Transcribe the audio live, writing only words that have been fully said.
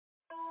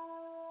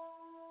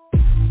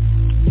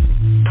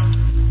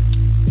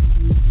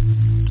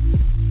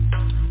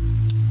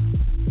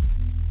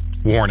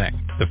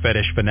Warning: the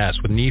Fetish Finesse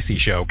with Nisi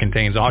show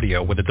contains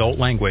audio with adult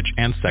language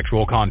and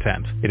sexual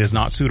content. It is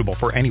not suitable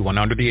for anyone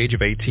under the age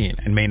of 18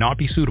 and may not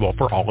be suitable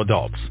for all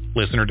adults.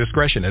 Listener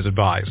discretion is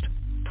advised.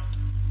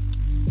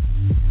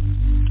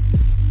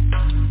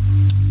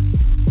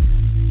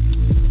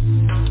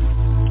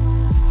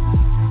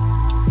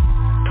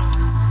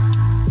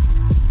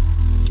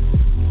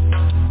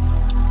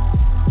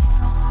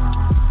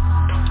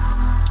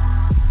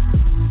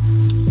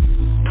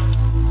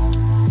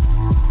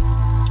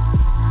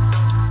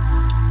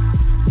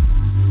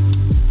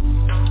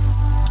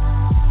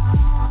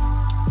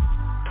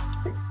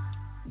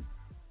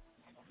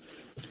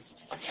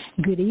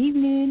 Good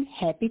evening.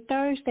 Happy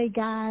Thursday,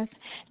 guys.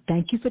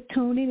 Thank you for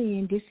tuning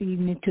in this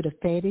evening to the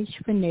Fetish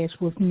Finesse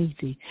with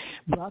Nisi,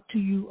 brought to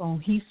you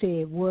on He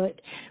Said What,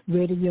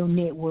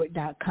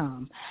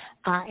 RadioNetwork.com.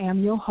 I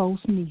am your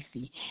host,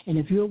 Nisi, and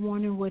if you're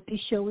wondering what this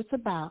show is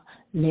about,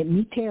 let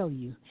me tell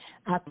you.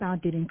 I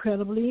found it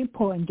incredibly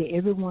important that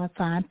everyone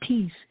find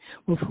peace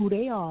with who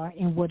they are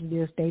and what it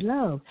is they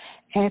love.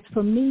 As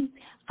for me,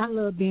 I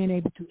love being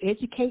able to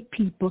educate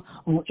people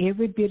on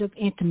every bit of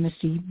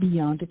intimacy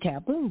beyond the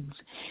taboos.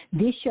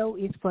 This show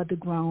is for the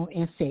grown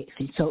and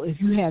sexy, so if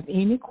you have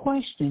any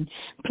questions,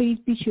 please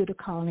be sure to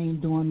call in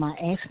during my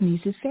Ask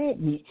Nisi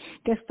segment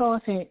that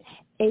starts at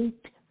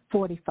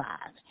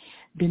 8:45.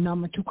 The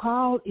number to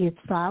call is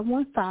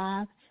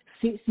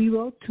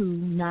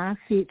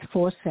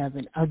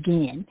 515-602-9647.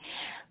 Again,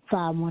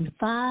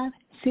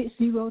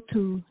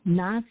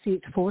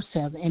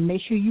 515-602-9647, and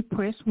make sure you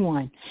press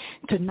 1.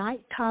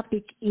 Tonight's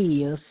topic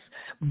is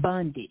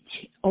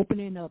bondage,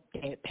 opening up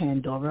that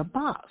Pandora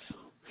box.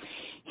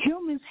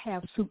 Humans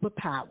have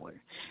superpower.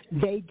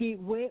 They get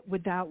wet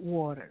without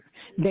water.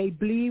 They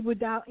bleed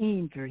without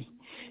injury.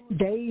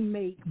 They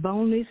make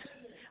boneless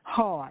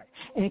hard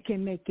and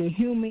can make a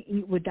human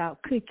eat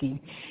without cooking.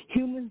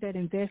 Humans that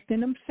invest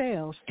in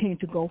themselves tend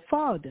to go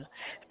farther.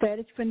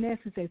 Fetish finesse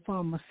is a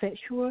form of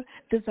sexual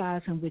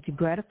desires in which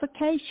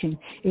gratification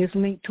is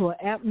linked to an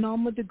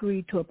abnormal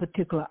degree to a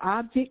particular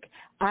object,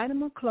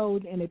 item of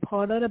clothing, and a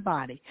part of the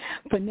body.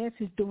 Finesse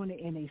is doing it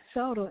in a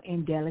subtle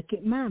and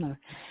delicate manner.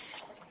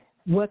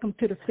 Welcome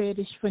to the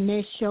Fetish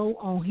Finesse Show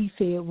on He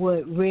Said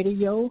What,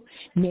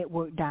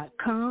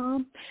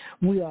 RadioNetwork.com.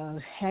 We are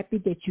happy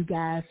that you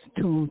guys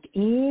tuned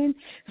in.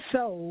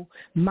 So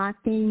my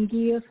thing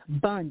is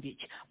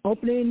bondage.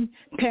 Opening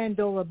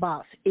Pandora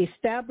box.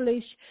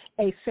 Establish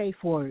a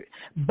safe word.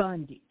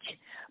 Bondage.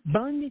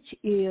 Bondage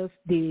is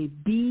the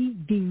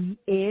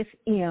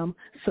BDSM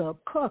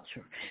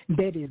subculture.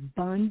 That is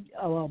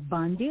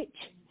bondage,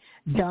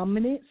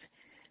 dominance,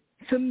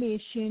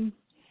 submission,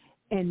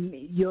 and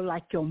you're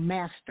like your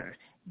master.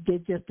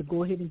 Just to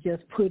go ahead and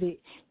just put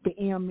it, the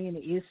M in it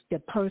is the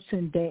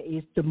person that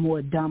is the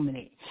more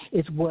dominant.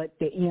 It's what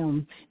the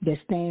M that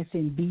stands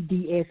in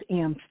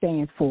BDSM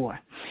stands for.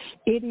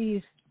 It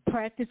is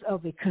practice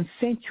of a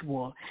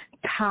consensual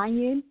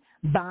tying,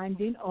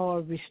 binding,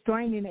 or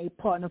restraining a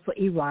partner for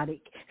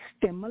erotic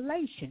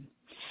stimulation.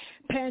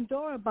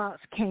 Pandora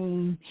box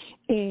came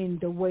in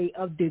the way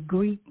of the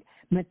Greek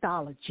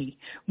mythology,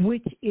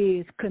 which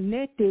is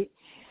connected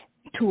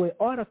to an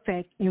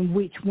artifact in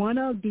which one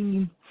of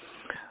the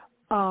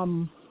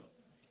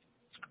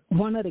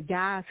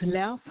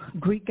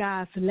Greek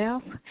guys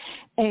left,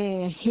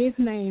 and his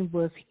name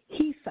was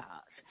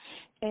Hesiod.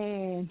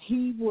 And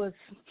he was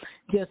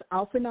just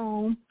off and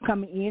on,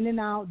 coming in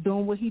and out,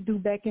 doing what he do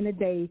back in the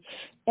day.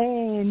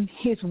 And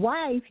his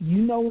wife,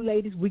 you know,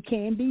 ladies, we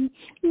can be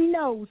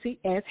nosy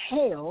as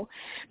hell.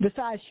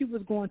 Besides, she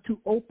was going to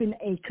open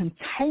a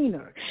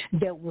container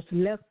that was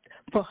left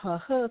for her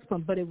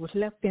husband, but it was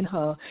left in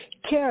her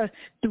care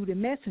through the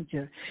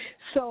messenger.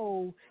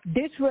 So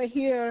this right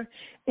here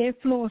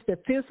influenced the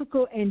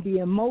physical and the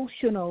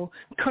emotional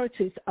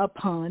curses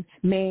upon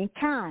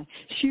mankind.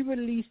 She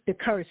released the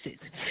curses.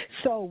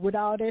 So with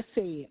all that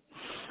said,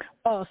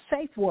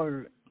 safe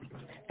word.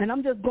 And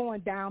I'm just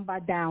going down by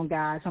down,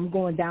 guys. I'm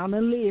going down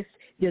the list,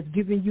 just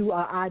giving you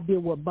an idea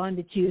what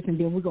bondage is, and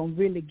then we're going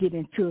to really get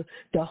into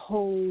the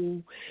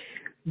whole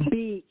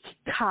big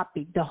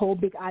topic, the whole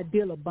big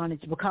ideal of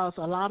bondage, because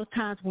a lot of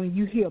times when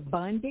you hear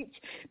bondage,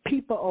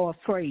 people are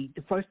afraid.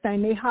 The first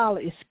thing they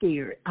holler is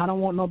scared. I don't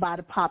want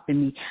nobody popping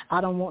me.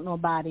 I don't want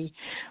nobody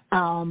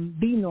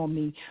beating on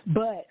me.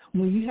 But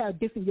when you have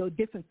your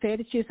different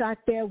fetishes out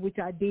there, which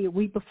I did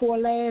week before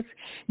last,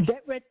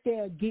 that right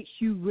there gets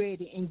you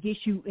ready and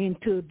gets you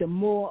into the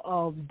more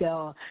of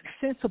the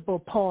sensible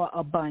part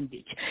of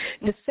bondage.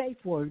 The safe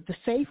word. The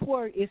safe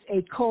word is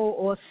a code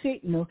or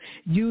signal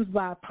used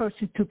by a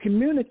person to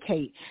communicate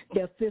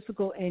their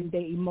physical and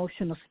their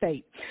emotional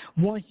state.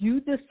 Once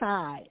you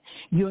decide,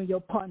 you and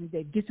your partner,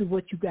 that this is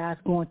what you guys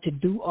are going to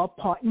do, or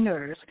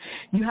partners,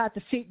 you have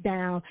to sit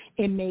down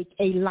and make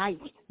a like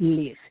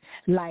list.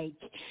 Like,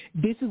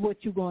 this is what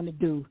you're going to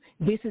do.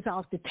 This is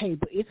off the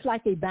table. It's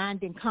like a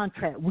binding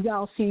contract. We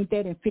all seen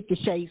that in 50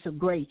 Shades of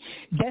Grey.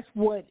 That's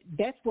what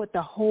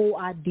the whole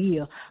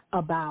idea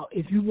about,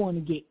 if you want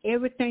to get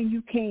everything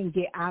you can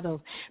get out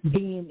of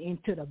being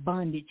into the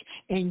bondage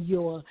and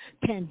your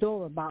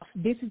Pandora box,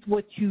 this is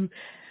what you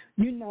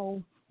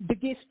know, to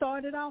get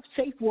started off,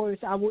 safe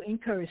words, I will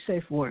encourage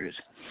safe words.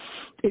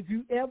 If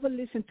you ever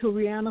listen to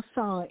Rihanna's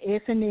song,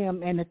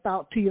 S&M, and the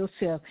thought to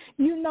yourself,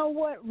 you know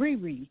what,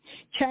 Riri,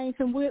 Chains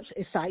and Whips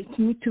excites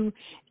me too,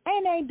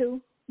 and they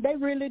do. They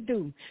really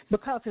do.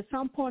 Because at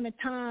some point in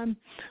time,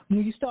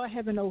 when you start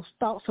having those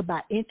thoughts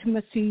about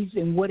intimacies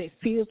and what it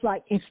feels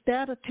like,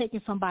 instead of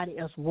taking somebody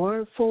else's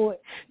word for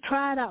it,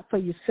 try it out for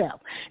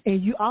yourself.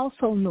 And you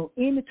also know,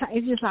 anytime,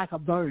 it's just like a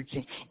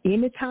virgin.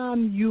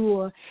 Anytime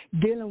you're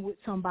dealing with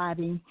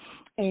somebody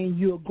and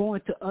you're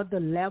going to other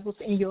levels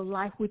in your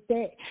life with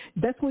that,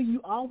 that's when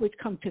you always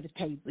come to the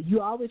table.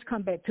 You always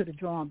come back to the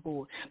drawing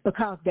board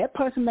because that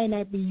person may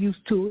not be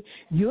used to it.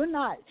 You're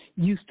not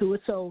used to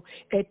it. So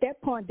at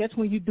that point, that's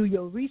when you do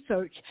your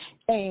research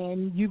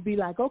and you be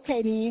like,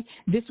 okay, then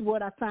this is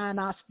what I find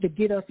out to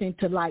get us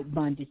into light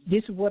bondage.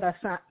 This is what I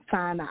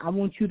find out. I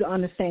want you to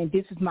understand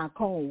this is my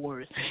code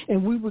words.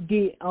 And we will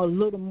get a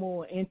little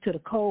more into the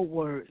code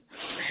words.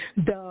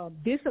 The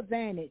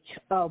disadvantage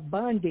of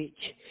bondage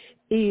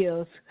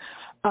is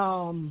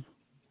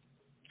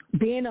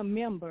being a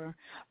member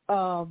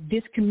of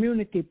this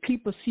community,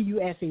 people see you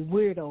as a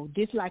weirdo.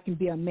 This can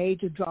be a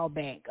major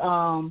drawback.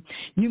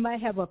 You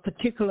might have a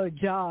particular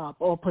job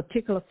or a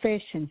particular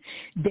fashion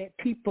that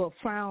people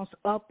frowns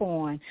up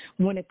on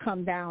when it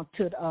comes down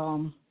to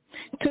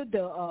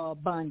the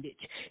bondage.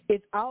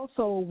 It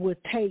also would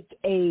take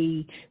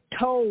a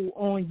toll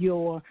on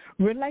your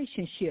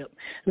relationship.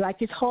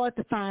 Like it's hard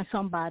to find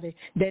somebody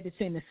that is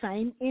in the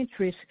same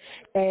interest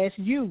as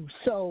you.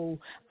 So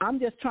I'm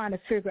just trying to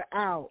figure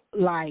out,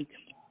 like,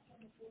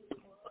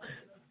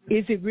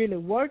 is it really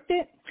worth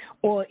it,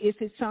 or is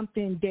it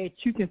something that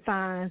you can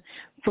find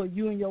for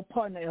you and your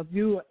partner? If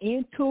you are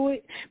into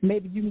it,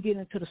 maybe you can get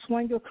into the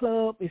swinger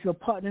club if your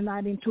partner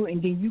not into it,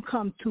 and then you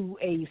come to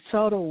a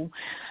subtle,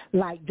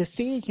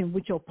 decision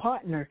with your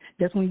partner.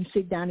 That's when you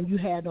sit down and you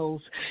have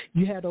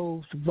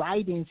those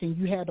writings and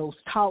you have those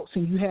talks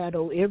and you have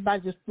those,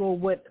 everybody just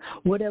throw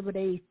whatever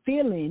they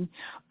feeling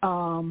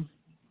on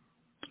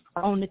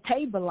the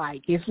table.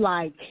 It's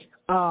like,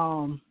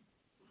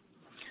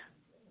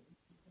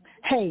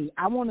 hey,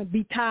 I want to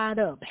be tied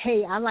up.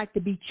 Hey, I like to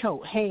be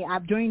choked. Hey,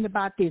 I've dreamed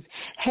about this.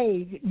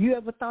 Hey, you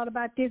ever thought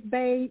about this,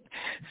 babe?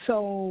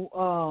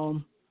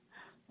 So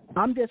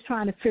I'm just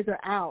trying to figure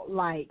out,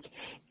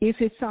 is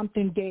it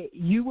something that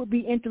you would be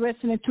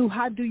interested in too?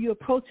 How do you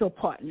approach your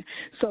partner?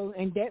 So,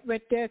 and that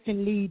right there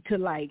can lead to,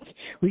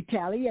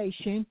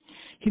 retaliation,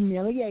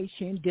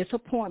 humiliation,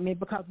 disappointment,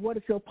 because what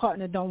if your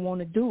partner don't want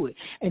to do it?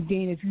 And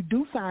then if you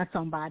do find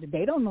somebody,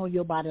 they don't know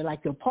your body like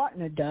your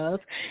partner does,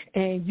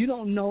 and you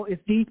don't know if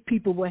these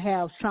people will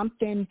have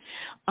something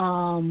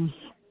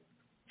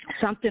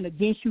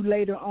against you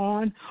later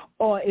on,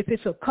 or if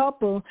it's a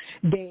couple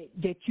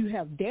that you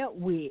have dealt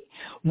with,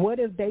 what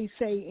if they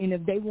say, and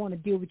if they want to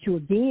deal with you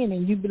again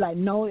and you be like,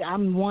 no,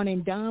 I'm one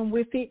and done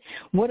with it,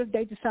 what if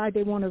they decide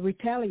they want to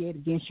retaliate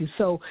against you?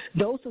 So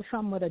those are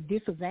some of the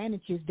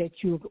disadvantages that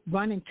you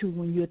run into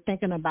when you're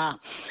thinking about,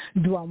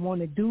 do I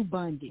want to do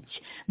bondage?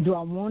 Do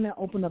I want to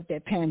open up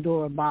that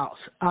Pandora box?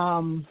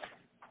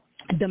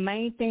 The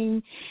main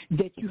thing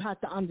that you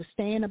have to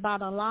understand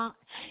about a lot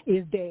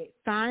is that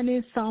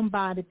finding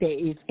somebody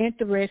that is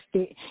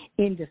interested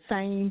in the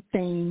same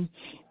thing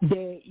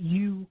that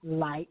you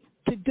like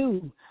to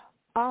do.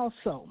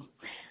 Also,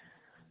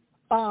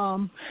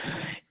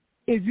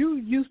 if you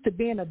used to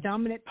being a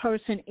dominant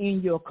person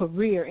in your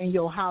career, in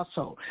your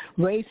household,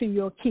 raising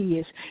your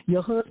kids,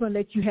 your husband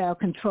let you have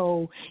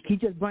control, he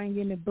just bring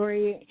in the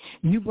bread,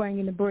 you bring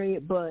in the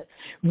bread, but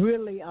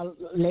really,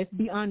 let's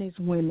be honest,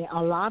 women,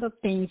 a lot of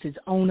things is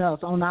on us,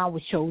 on our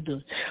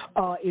shoulders.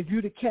 If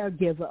you're the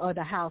caregiver of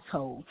the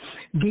household,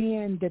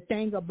 then the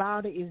thing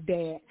about it is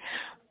that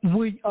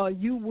are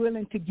you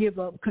willing to give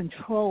up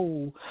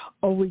control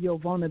over your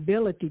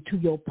vulnerability to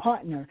your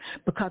partner?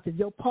 Because if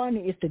your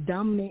partner is the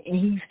dominant and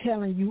he's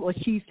telling you or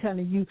she's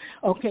telling you,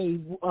 okay,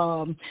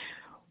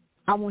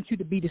 I want you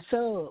to be the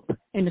sub,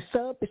 and the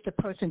sub is the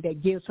person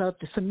that gives up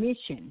the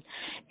submission,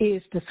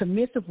 is the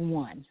submissive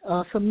one.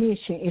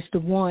 Submission is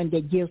the one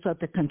that gives up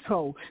the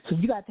control. So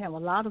you got to have a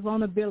lot of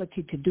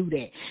vulnerability to do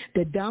that.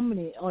 The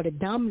dominant or the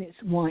dominant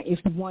one is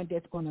the one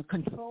that's going to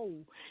control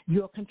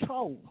your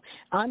control.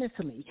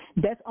 Honestly,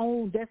 that's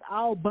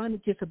all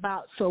bondage is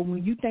about. So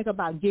when you think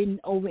about getting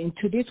over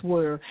into this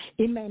world,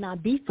 it may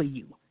not be for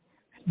you,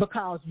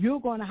 because you're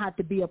going to have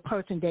to be a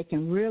person that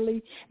can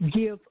really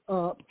give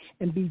up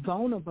and be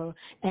vulnerable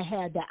and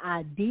have the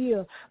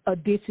idea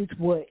of this is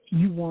what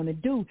you want to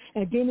do.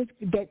 And then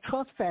it's that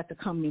trust factor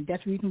coming in.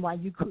 That's the reason why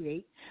you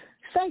create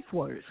safe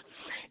words.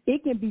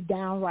 It can be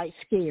downright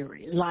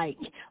scary. Like,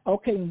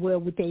 okay, well,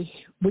 would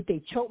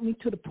they choke me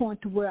to the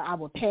point to where I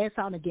would pass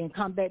out and then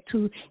come back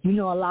to, a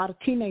lot of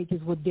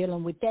teenagers were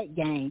dealing with that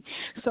game.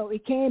 So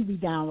it can be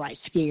downright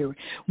scary.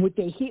 Would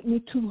they hit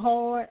me too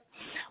hard?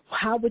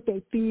 How would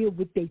they feel?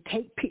 Would they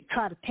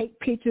try to take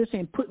pictures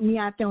and put me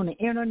out there on the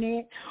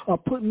internet or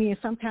put me in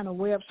some kind of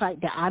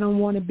website that I don't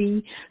want to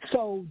be?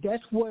 So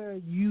that's where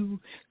you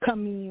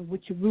come in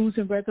with your rules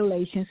and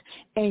regulations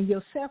and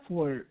your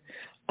self-worth.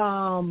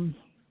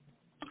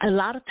 A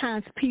lot of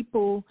times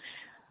people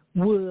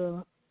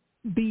will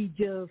be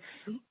just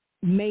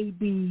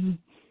maybe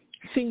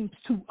seems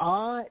too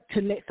odd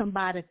to let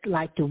somebody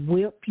like to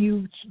whip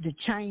you, to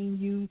chain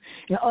you,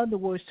 in other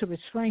words, to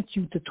restrain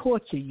you, to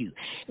torture you.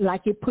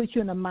 Like it puts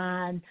you in the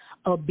mind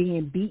of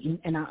being beaten,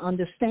 and I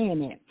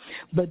understand that.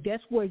 But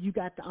that's where you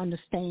got to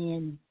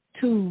understand,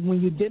 too,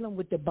 when you're dealing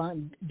with the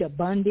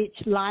bondage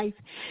life,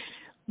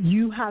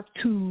 you have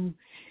to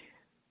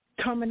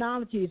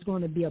terminology is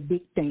going to be a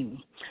big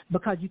thing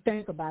because you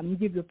think about it. Let me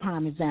give you a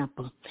prime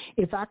example.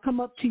 If I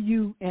come up to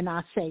you and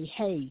I say,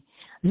 hey,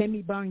 let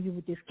me burn you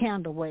with this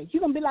candle wax,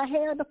 you're going to be like,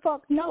 hell the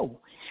fuck no.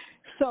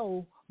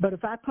 So, but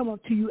if I come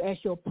up to you as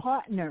your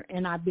partner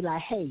and I be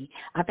like, hey,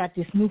 I got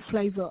this new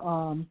flavor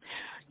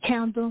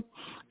candle,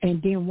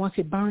 and then once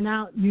it burn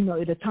out,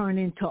 it'll turn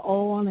into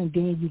oil, and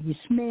then you can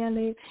smell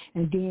it,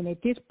 and then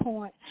at this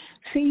point,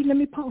 see, let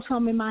me put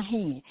some in my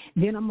hand.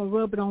 Then I'm going to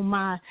rub it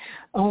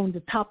on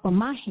the top of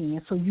my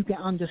hand so you can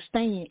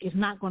understand it's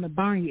not going to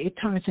burn you. It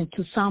turns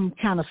into some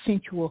kind of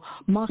sensual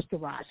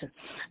moisturizer.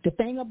 The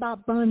thing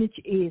about bondage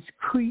is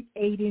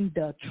creating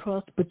the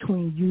trust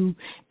between you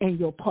and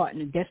your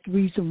partner. That's the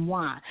reason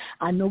why.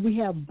 I know we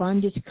have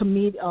bondage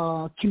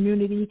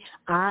community.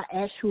 I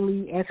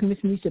actually, as Ms.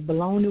 Nisha,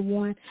 belong to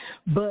one,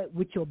 but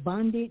with your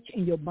bondage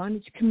and your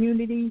bondage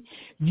community,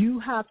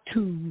 you have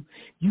to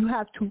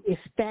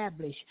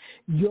establish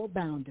your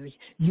boundaries,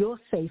 your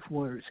safe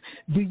words.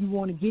 Do you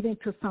want to get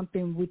into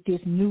something with this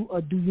new,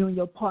 or do you and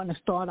your partner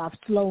start off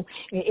slow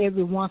and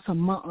every once a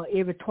month or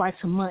every twice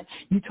a month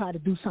you try to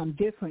do something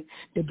different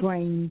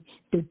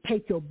to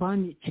take your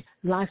bondage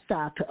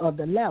lifestyle to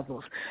other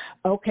levels?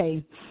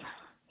 Okay,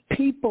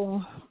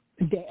 people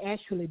that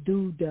actually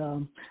do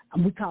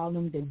we call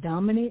them the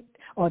dominant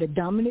or the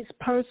dominance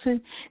person,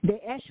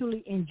 they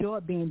actually enjoy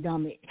being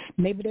dominant.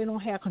 Maybe they don't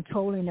have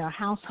control in their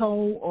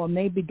household, or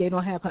maybe they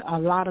don't have a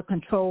lot of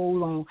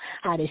control on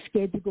how they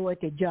schedule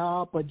at their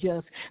job, or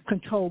just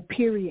control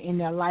period in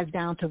their life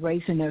down to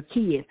raising their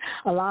kids.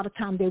 A lot of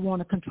times they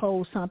want to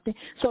control something,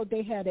 so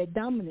they have that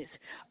dominance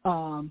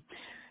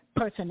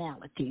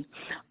personality.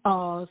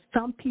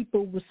 Some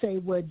people will say,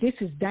 well, this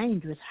is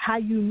dangerous. How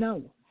you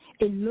know?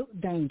 It looks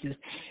dangerous.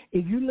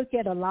 If you look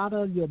at a lot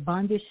of your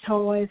bondage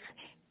toys,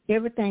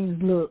 everything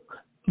look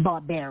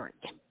barbaric,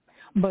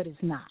 but it's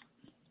not.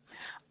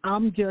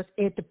 I'm just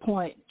at the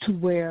point to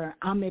where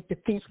I'm at the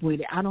fence with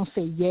it. I don't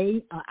say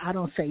yay or I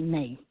don't say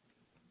nay.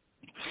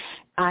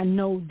 I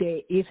know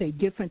that it's a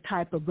different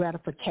type of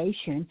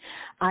gratification.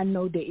 I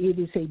know that it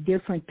is a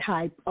different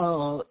type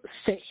of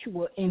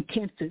sexual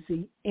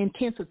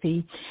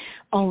intensity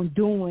on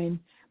doing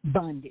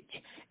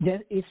bondage.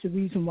 That is the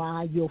reason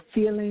why your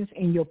feelings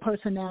and your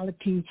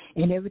personality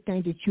and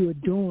everything that you are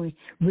doing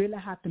really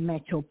have to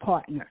match your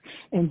partner.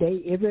 And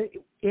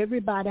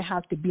everybody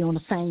have to be on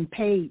the same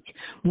page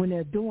when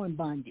they're doing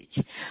bondage.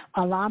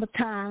 A lot of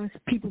times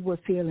people will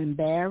feel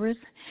embarrassed.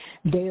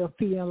 They'll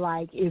feel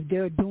like if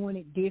they're doing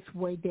it this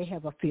way, they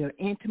have a fear of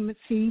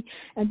intimacy.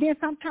 And then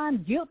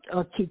sometimes guilt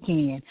will kick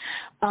in.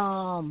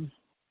 A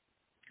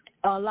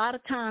lot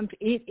of times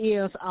it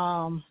is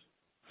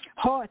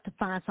hard to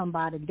find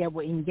somebody that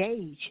will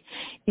engage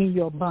in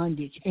your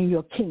bondage and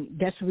your kink.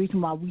 That's the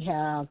reason why we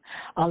have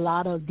a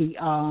lot of the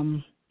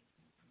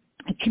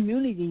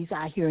communities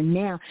out here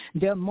now.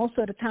 They're most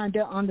of the time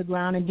they're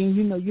underground, and then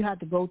you have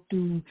to go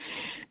through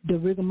the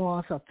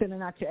rigmaroles of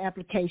filling out your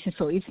application.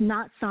 So it's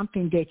not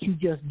something that you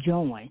just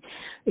join.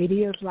 It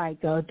is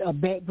like a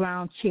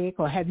background check,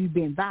 or have you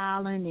been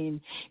violent,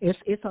 and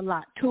it's a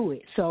lot to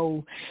it.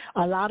 So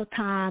a lot of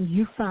times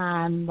you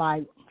find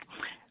like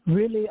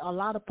really a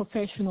lot of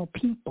professional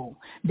people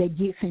that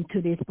gets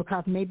into this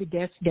because maybe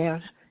that's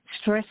their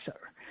stressor.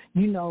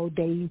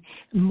 They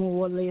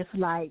more or less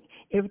like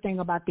everything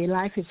about their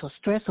life is a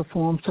stressor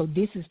for them, so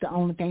this is the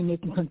only thing they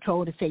can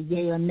control to say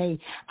yay or nay,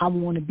 I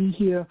want to be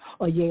here,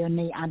 or yay or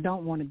nay, I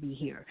don't want to be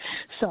here.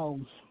 So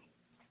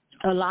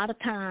a lot of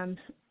times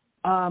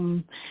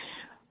when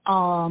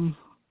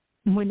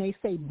they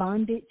say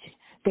bondage,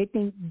 they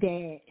think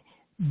that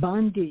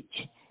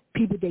bondage,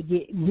 people that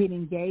get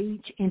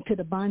engaged into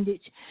the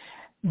bondage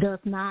does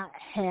not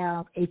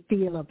have a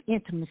feel of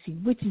intimacy,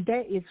 which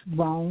that is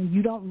wrong.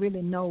 You don't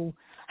really know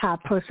how a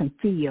person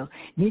feels.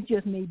 It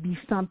just may be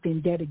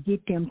something that'll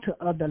get them to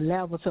other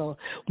levels, or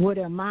where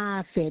their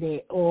mindset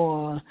at,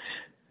 or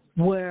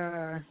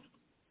where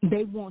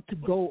they want to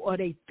go, or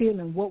they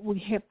feeling what would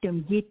help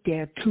them get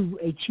there to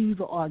achieve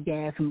an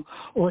orgasm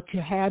or to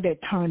have that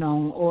turn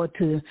on or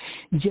to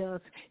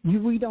just,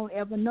 we don't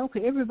ever know,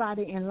 because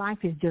everybody in life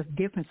is just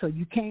different, so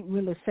you can't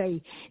really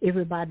say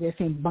everybody that's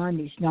in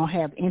bondage don't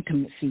have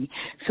intimacy.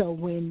 So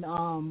when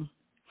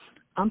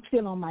I'm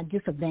still on my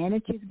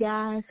disadvantages,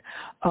 guys,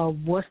 of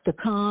what's to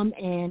come,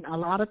 and a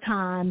lot of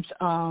times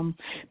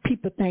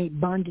people think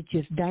bondage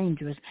is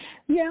dangerous.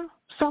 Yeah,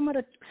 some of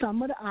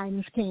the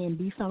items can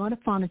be, some of the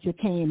furniture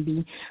can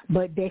be,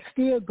 but that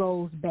still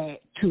goes back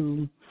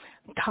to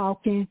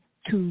talking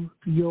to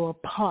your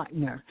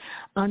partner,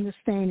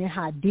 understanding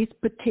how this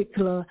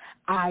particular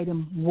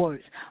item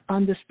works,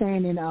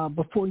 understanding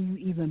before you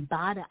even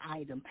buy the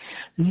item.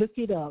 Look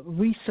it up,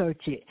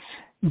 research it,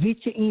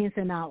 get your ins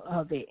and out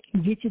of it,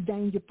 get your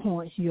danger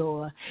points,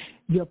 your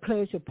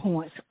pleasure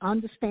points,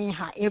 understand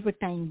how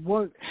everything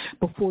works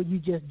before you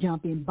just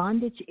jump in.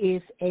 Bondage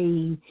is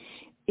a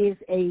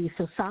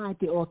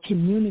society or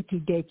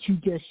community that you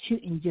just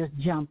shouldn't just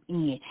jump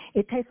in.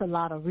 It takes a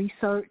lot of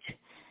research.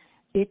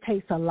 It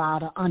takes a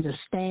lot of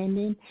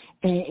understanding,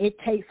 and it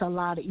takes a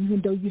lot of,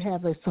 even though you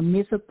have a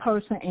submissive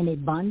person and a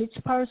bondage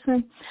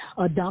person,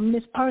 a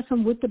dominant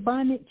person with the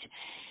bondage,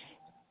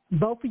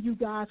 both of you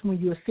guys, when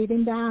you're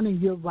sitting down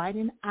and you're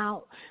writing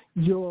out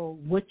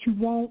what you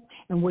want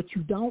and what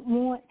you don't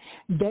want,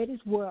 that is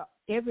where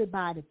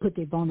everybody put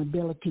their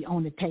vulnerability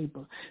on the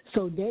table.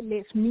 So that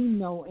lets me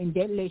know, and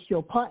that lets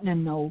your partner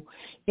know,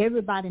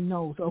 everybody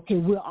knows, okay,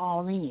 we're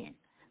all in.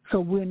 So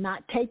we're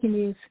not taking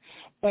this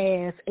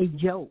as a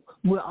joke.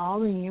 We're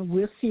all in,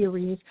 we're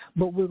serious,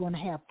 but we're going to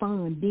have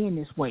fun being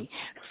this way.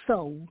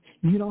 So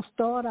you don't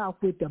start off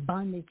with the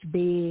bondage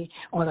bed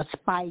or the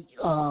spike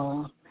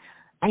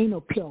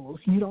anal pillows.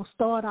 You don't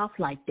start off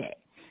like that.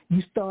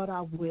 You start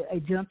off with a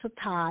gentle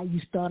tie. You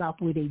start off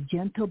with a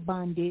gentle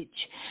bondage.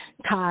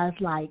 Ties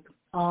like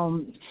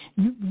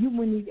you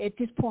wouldn't, at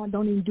this point,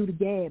 don't even do the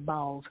gag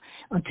balls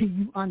until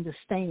you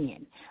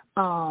understand.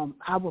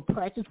 I will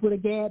practice with a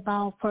gag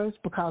ball first,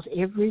 because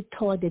every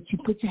toy that you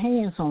put your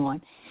hands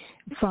on,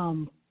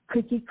 from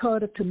cookie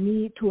cutter to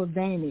mid to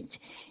advantage,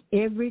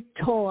 every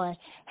toy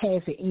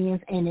has an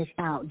ins and it's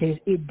out.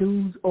 It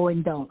does or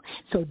it don't.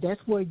 So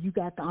that's where you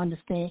got to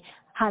understand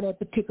how that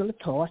particular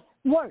toy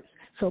works.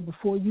 So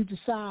before you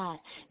decide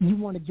you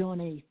want to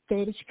join a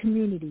fetish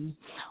community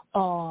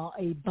or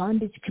a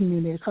bondage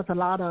community, because a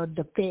lot of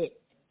the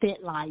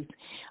fet life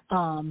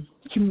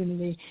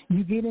community,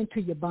 you get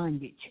into your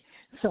bondage.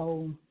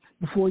 So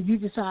before you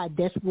decide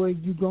that's where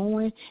you're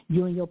going,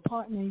 you and your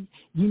partner,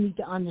 you need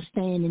to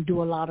understand and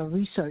do a lot of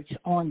research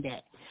on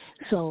that.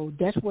 So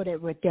that's where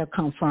that right there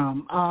come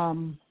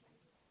from.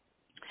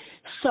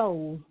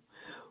 So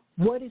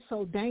what is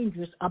so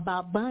dangerous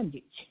about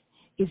bondage?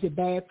 Is it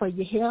bad for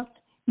your health?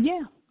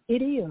 Yeah,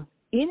 it is.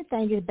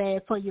 Anything is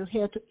bad for your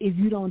health if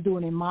you don't do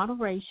it in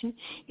moderation.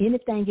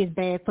 Anything is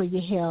bad for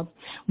your health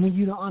when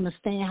you don't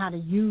understand how to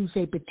use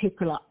a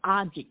particular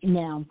object.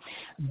 Now,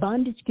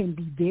 bondage can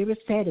be very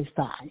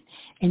satisfying,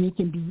 and it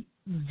can be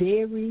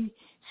very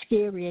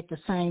scary at the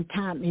same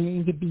time,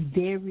 and it can be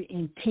very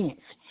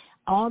intense.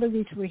 All of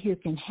this right here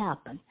can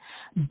happen.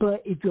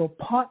 But if your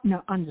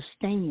partner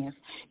understands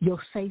your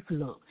safe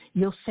look,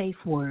 your safe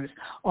words,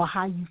 or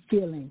how you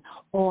feeling,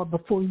 or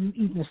before you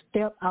even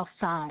step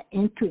outside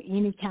into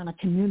any kind of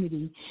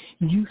community,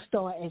 you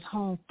start at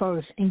home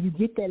first, and you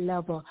get that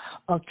level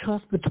of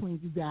trust between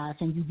you guys,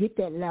 and you get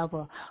that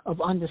level of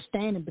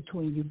understanding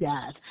between you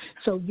guys.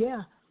 So,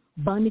 yeah,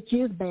 bondage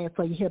is bad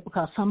for your health,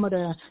 because some of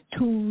the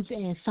tools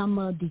and some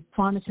of the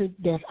furniture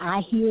that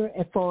I hear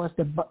as far as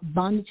the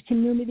bondage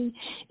community,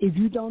 if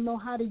you don't know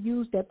how to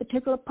use that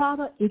particular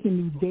product, it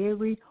can be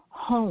very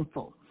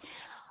harmful.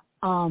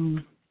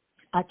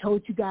 I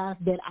told you guys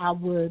that I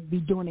would be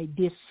doing a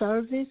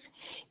disservice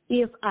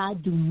if I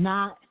do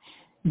not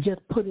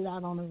just put it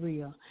out on the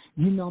reel.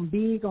 You know, I'm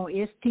big on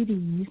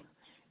STDs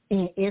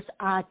and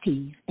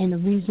SITs, and the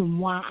reason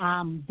why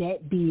I'm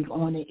that big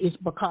on it is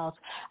because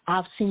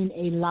I've seen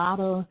a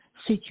lot of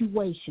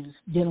situations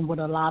dealing with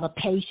a lot of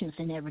patients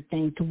and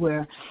everything, to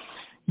where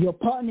your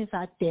partner's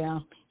out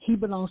there, he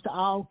belongs to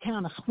all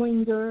kind of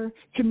swinger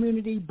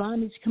community,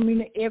 bondage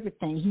community,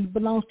 everything. He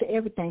belongs to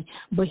everything,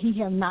 but he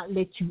has not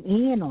let you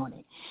in on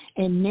it.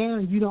 And now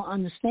you don't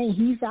understand.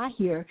 He's out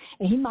here,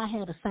 and he might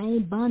have the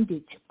same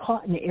bondage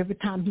partner every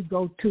time he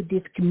goes to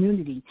this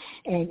community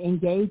and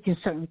engage in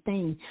certain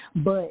things,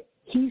 but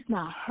he's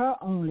not her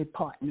only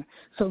partner.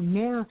 So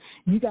now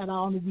you got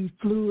all of these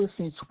fluids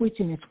and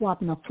switching and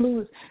swapping of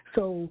fluids.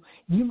 So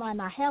you might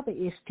not have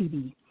an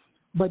STD,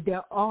 but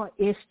there are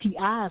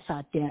STIs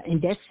out there,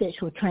 and that's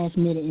sexual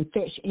transmitted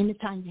infection.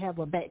 Anytime you have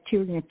a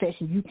bacterial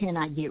infection, you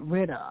cannot get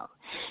rid of.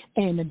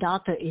 And the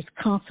doctor is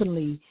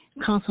constantly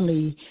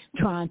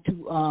trying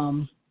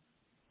to,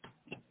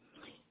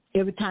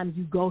 every time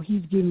you go,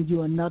 he's giving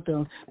you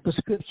another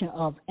prescription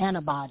of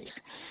antibiotics.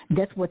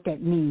 That's what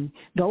that means.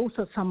 Those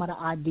are some of the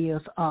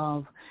ideas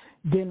of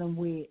dealing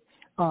with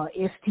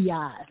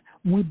STIs.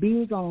 we're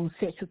big on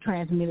sexual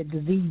transmitted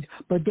disease,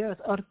 but there's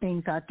other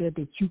things out there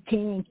that you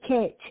can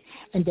catch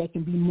and that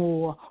can be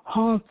more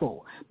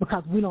harmful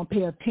because we don't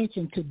pay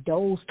attention to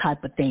those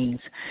type of things.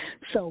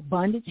 So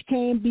bondage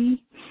can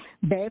be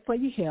bad for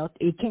your health.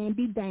 It can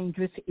be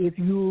dangerous if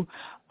you're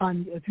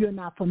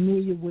not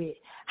familiar with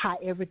how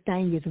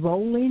everything is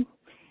rolling.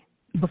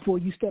 Before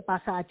you step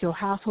outside your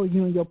household,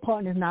 you and your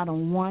partner is not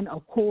on one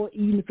accord.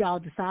 Even if y'all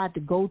decide to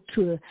go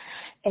to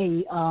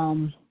a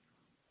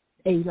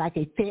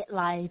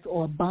FetLife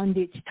or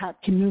bondage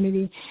type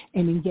community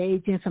and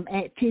engage in some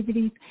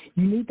activities,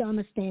 you need to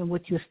understand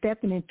what you're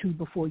stepping into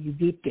before you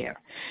get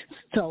there.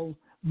 So,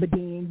 but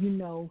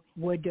then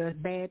where there's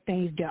bad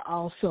things, there are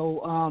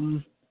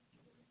also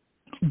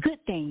good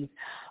things.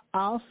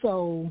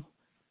 Also,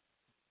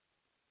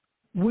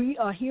 we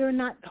are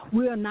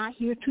not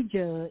here to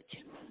judge.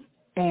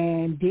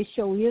 And this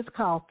show is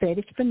called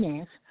Fetish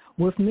Finesse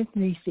with Miss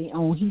Nisi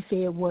on He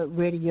Said What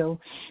Radio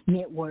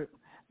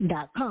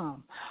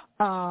Network.com.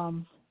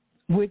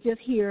 We're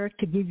just here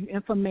to give you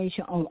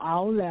information on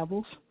all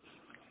levels,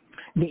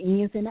 the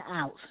ins and the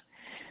outs.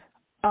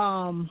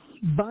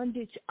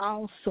 Bondage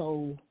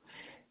also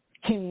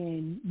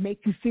can make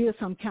you feel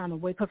some kind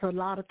of way because a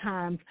lot of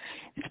times,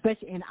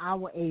 especially in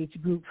our age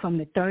group, from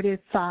the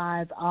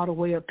 35 all the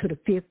way up to the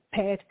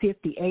past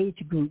 50 age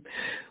group,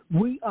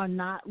 we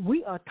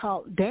are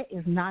taught that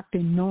is not the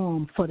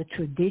norm for the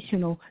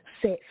traditional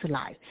sex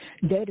life.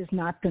 That is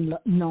not the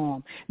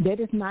norm.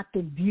 That is not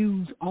the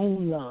views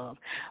on love.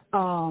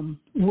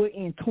 We're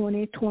in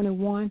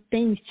 2021.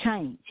 Things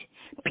change.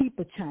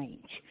 People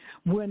change.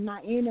 We're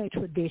not in a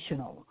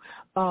traditional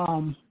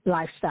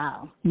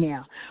lifestyle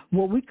now.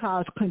 What we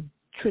call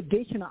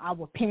traditional,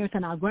 our parents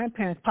and our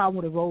grandparents probably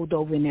would have rolled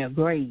over in their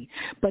grave.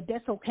 But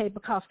that's okay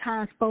because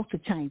time's supposed to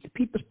change.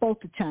 People's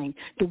supposed to change.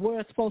 The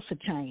world's supposed to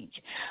change.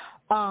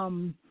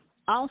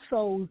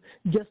 Also,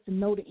 just to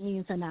know the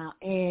ins and outs,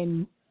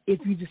 and if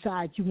you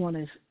decide you want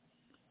to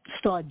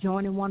start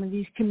joining one of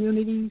these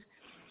communities,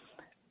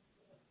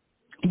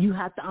 you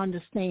have to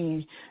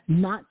understand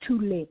not to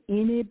let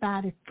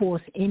anybody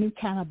force any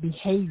kind of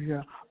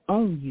behavior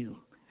on you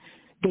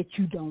that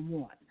you don't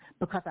want.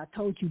 Because I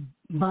told you,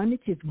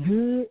 bondage is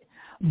good,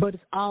 but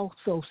it's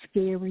also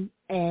scary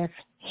as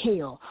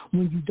hell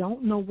when you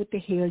don't know what the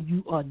hell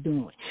you are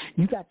doing.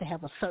 You got to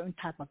have a certain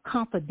type of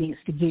confidence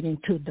to get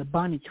into the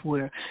bondage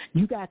where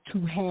you got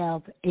to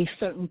have a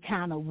certain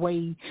kind of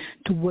way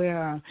to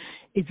where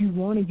if you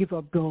want to give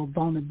up your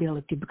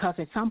vulnerability, because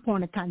at some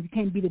point in time you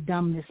can't be the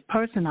dominant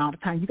person all the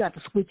time. You got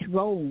to switch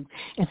roles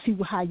and see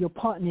how your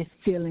partner is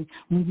feeling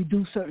when you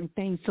do certain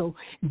things. So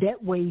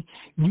that way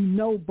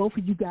both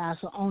of you guys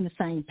are on the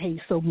same page.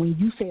 So when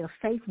you say a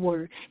safe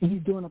word and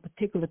he's doing a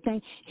particular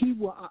thing, he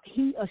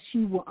or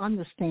she will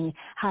understand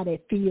how they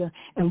feel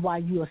and why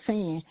you are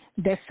saying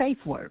that safe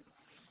word.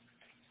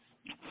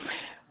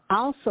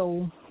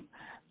 Also,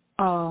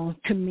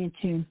 to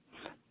mention,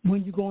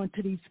 when you go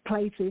into these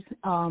places,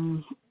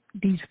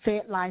 these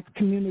FetLife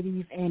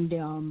communities and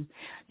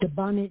the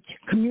bondage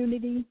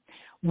community,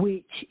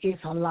 which is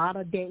a lot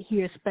of that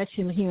here,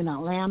 especially here in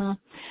Atlanta,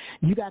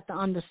 you got to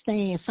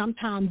understand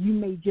sometimes you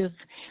may just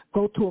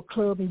go to a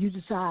club and you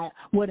decide,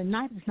 well, the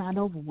night is not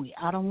over with.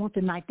 I don't want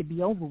the night to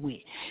be over with.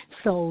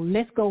 So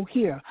let's go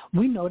here.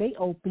 We know they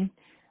open.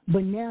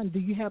 But now, do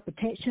you have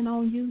protection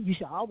on you? You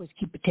should always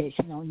keep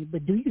protection on you,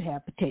 but do you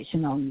have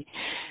protection on you?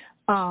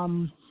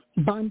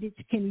 Bondage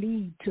can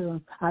lead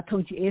to, I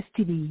told you,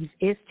 STDs,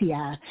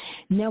 STI.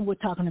 Now we're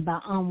talking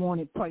about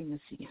unwanted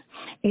pregnancy.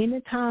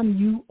 Anytime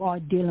you are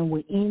dealing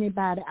with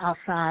anybody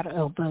outside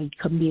of a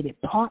committed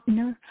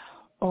partner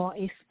or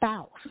a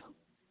spouse,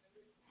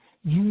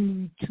 you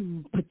need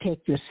to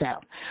protect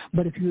yourself.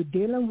 But if you're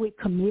dealing with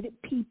committed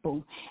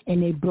people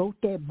and they broke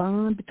that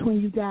bond between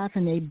you guys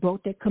and they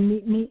broke that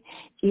commitment,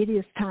 it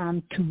is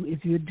time to,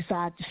 if you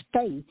decide to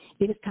stay,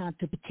 it is time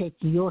to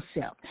protect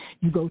yourself.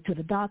 You go to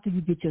the doctor, you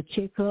get your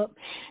checkup,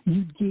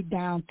 you get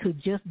down to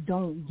just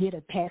don't get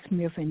a pap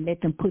smear and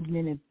let them put it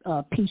in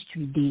a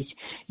Peachtree dish.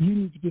 You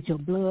need to get your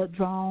blood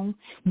drawn.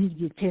 You need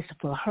to get tested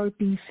for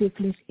herpes,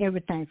 syphilis,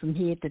 everything from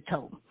head to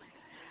toe.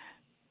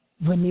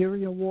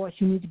 Venereal warts,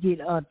 you need to get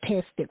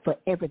tested for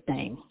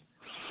everything,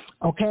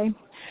 okay?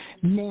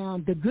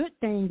 Now, the good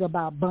thing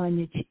about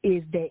bondage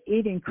is that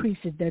it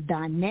increases the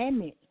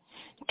dynamic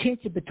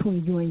tension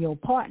between you and your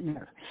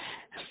partner.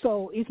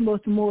 So it's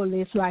much more or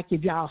less like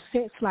if y'all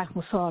sex life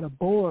was sort of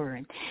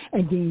boring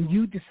and then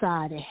you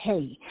decided,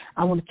 hey,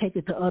 I want to take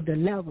it to other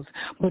levels,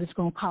 but it's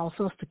going to cause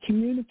us to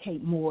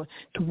communicate more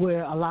to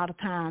where a lot of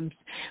times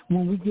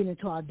when we get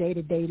into our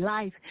day-to-day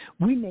life,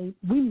 we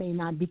may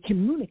not be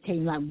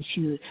communicating like we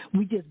should.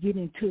 We just get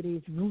into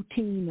this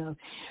routine of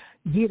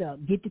get up,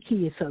 get the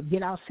kids up,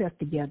 get ourselves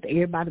together,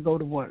 everybody go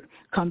to work,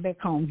 come back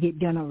home, get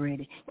dinner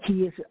ready,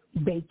 kids,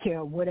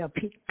 daycare, whatever,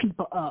 pick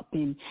people up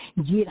and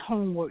get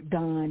homework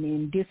done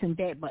and this and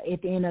that. But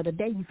at the end of the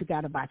day, you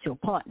forgot about your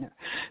partner.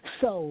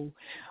 So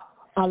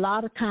a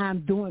lot of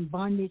times doing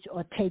bondage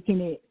or taking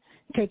it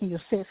taking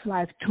your sex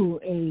life to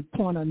a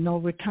point of no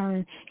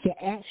return can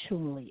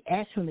actually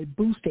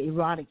boost the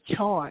erotic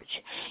charge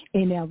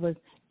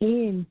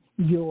in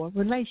your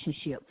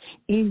relationship,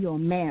 in your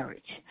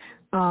marriage.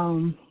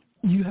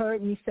 You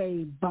heard me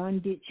say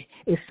bondage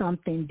is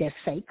something that's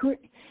sacred.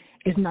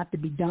 It's not to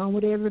be done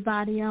with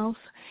everybody else.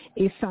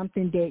 It's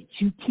something that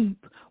you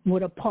keep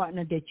with a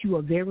partner that you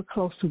are very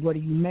close to, whether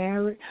you're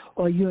married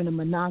or you're in a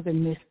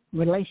monogamous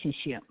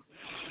relationship.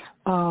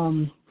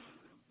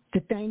 The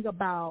thing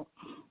about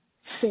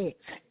sex,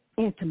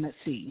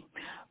 intimacy,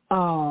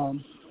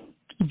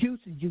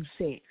 juice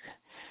sex,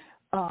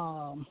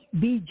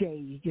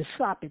 BJs, your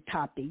sloppy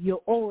topic,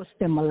 your oral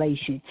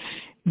stimulation,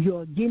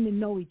 your getting to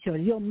know each other,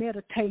 your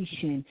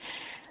meditation.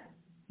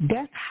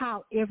 That's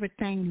how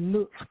everything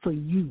looks for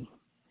you.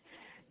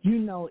 You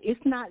know,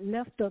 it's not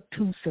left up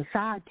to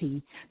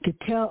society to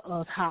tell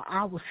us how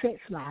our sex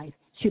life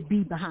should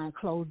be behind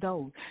closed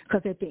doors.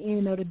 Because at the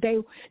end of the day,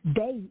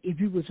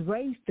 if you was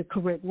raised the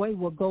correct way,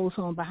 what goes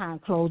on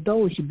behind closed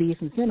doors is your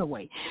business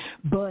anyway.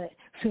 But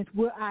since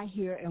we're out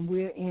here and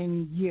we're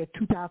in year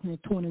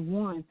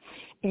 2021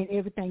 and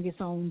everything is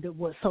on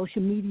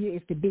social media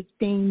is the big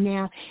thing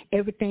now,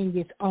 everything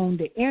is on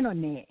the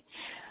internet,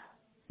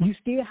 you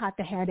still have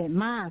to have that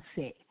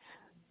mindset.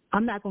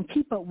 I'm not going to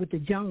keep up with the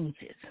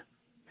Joneses.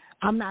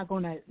 I'm not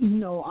going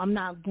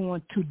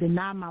to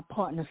deny my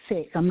partner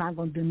sex. I'm not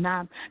going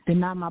to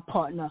deny my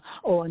partner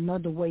or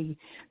another way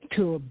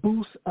to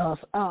boost us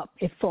up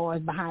as far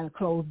as behind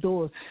closed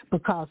doors,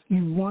 because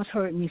you once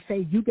heard me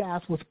say you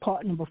guys was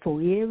partner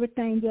before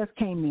everything else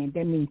came in.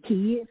 That means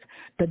kids,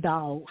 the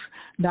dogs,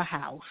 the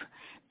house,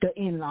 the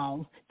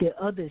in-laws, the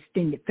other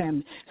extended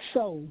family.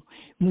 So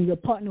when your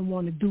partner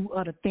want to do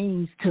other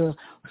things to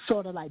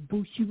sort of like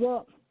boost you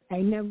up,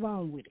 ain't nothing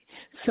wrong with it.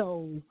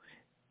 So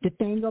the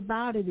thing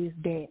about it is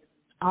that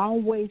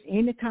always,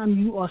 anytime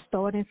you are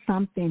starting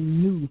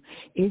something new,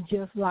 it's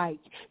just like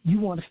you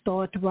want to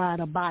start to ride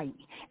a bike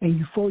and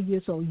you're 4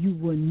 years old, you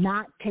will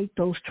not take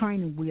those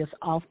training wheels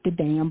off the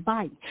damn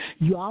bike.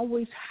 You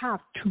always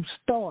have to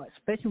start,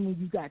 especially when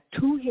you got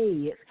two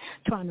heads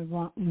trying to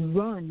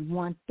run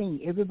one thing.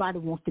 Everybody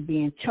wants to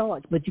be in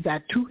charge, but you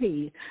got two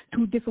heads,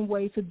 two different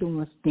ways of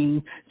doing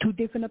things, two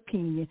different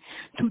opinions,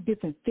 two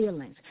different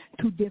feelings,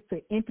 two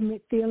different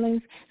intimate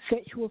feelings,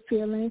 sexual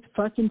feelings,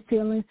 fucking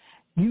feelings,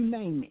 you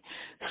name it.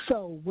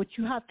 So what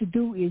you have to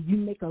do is you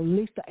make a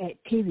list of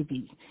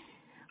activities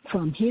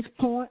from his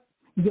point,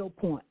 your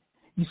point.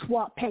 You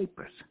swap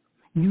papers.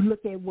 You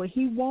look at what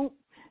he wants,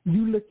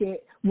 you look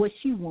at what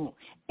she wants,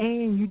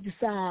 and you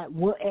decide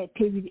what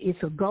activity is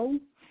a go,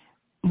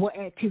 what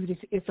activities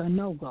is a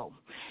no-go.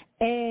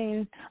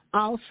 And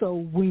also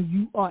when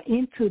you are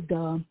into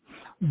the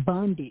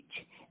bondage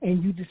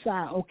and you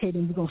decide, okay,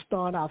 then we're going to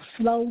start off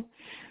slow,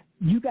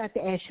 you got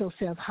to ask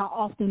yourself, how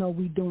often are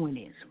we doing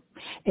this?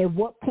 At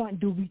what point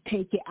do we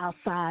take it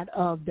outside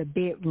of the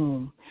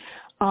bedroom?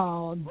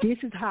 This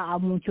is how I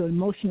want your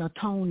emotional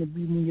tone to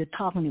be when you're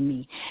talking to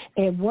me.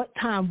 At what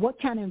time, what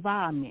kind of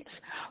environments?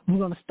 We're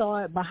going to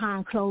start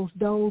behind closed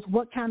doors.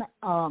 What kind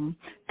of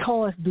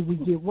toys do we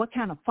get? What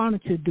kind of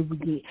furniture do we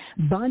get?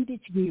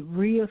 Bondage get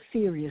real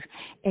serious,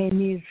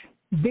 and it's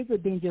bigger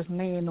than just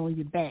laying on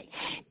your back.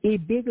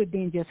 It's bigger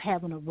than just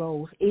having a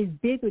rose. It's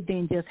bigger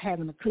than just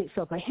having a clip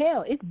sucker.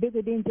 Hell, it's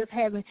bigger than just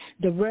having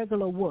the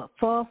regular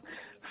fur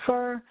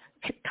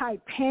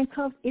type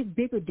handcuffs. It's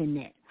bigger than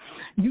that.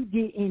 You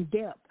get in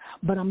depth,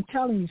 but I'm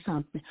telling you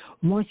something.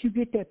 Once you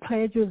get that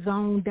pleasure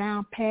zone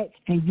down pat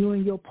and you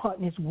and your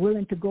partner is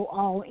willing to go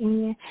all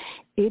in,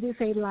 it is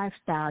a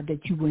lifestyle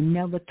that you will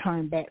never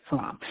turn back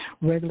from.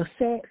 Regular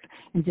sex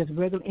and just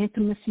regular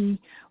intimacy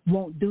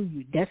won't do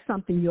you. That's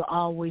something you'll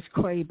always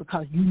crave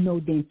because you know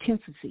the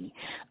intensity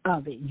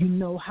of it. You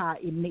know how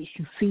it makes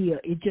you feel.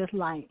 It's just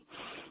like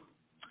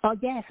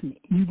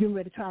orgasmic. You get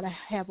ready to try to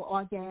have an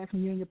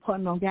orgasm, you and your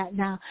partner don't got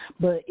now,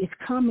 but it's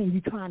coming,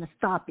 you're trying to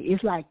stop it.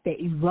 It's like the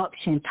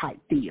eruption type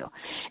deal.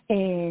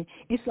 And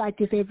it's like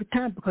this every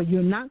time because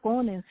you're not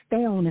going to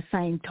stay on the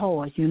same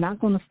toys. You're not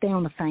going to stay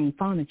on the same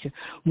furniture.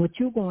 What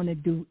you're going to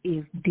do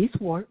is this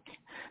worked,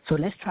 so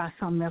let's try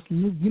something else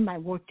new. You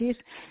might work this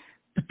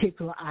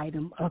particular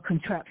item or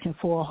contraption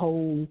for a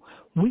whole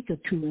week or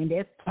two, and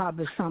that's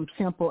probably something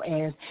simple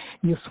as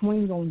you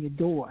swing on your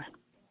door.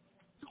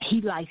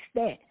 He likes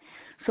that.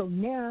 So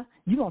now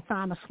you're going to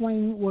find a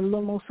swing with a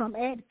little more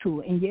something added to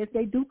it. And, yes,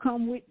 they do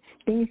come with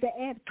things that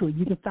add to it.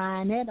 You can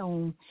find that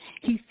on,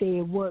 he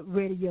said,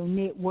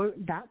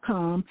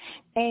 radionetwork.com,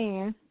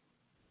 and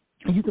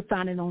you can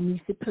find it on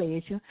Niecy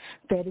Pleasure,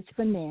 Fetish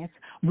Finesse.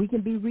 We can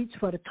be reached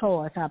for the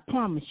toys, I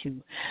promise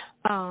you.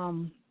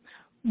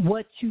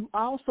 What you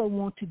also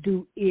want to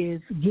do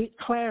is get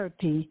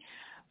clarity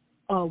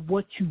of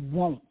what you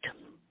want.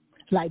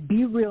 Like,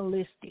 be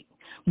realistic.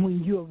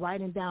 When you're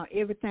writing down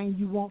everything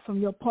you want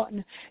from your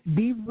partner,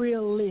 be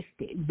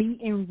realistic. Be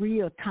in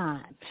real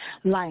time.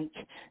 Like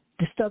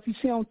the stuff you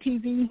see on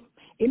TV,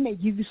 It may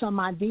give you some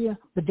idea,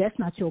 but that's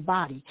not your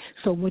body.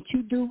 So what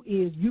you do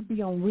is you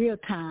be on real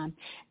time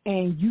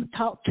and you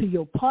talk to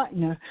your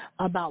partner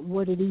about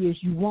what it is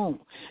you want.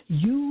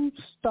 You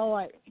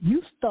started,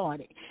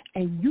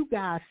 and you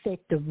guys set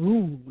the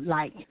rule.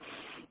 Like,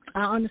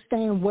 I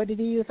understand what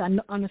it is. I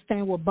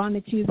understand what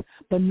bondage is,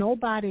 but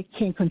nobody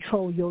can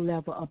control your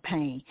level of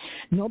pain.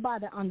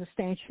 Nobody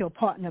understands your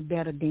partner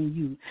better than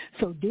you.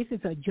 So this is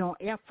a joint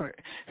effort.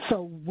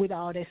 So with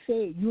all that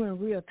said, you in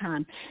real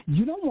time.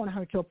 You don't want to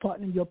hurt your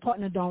partner. Your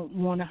partner don't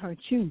want to hurt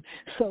you.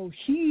 So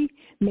she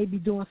may be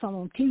doing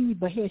something on TV,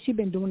 but hell, she's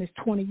been doing this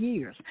 20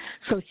 years.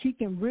 So she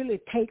can really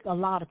take a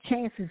lot of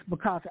chances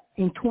because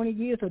in 20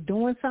 years of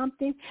doing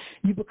something,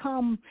 you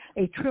become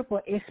a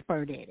triple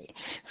expert at it.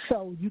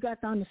 So you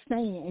got to understand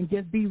and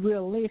just be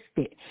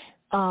realistic.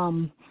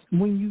 When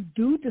you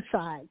do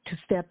decide to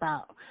step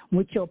out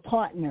with your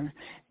partner,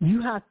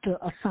 you have to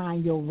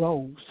assign your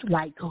roles,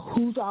 like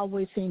who's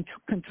always in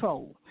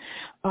control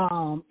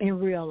in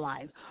real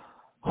life,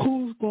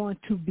 who's going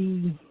to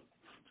be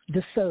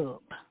the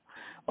sub.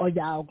 Or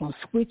y'all going to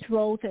switch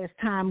roles as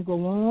time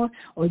go on,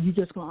 or you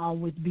just going to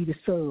always be the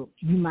sub.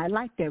 You might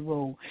like that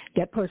role.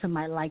 That person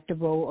might like the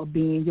role of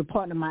being, your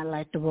partner might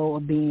like the role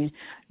of being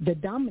the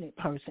dominant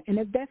person. And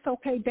if that's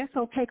okay,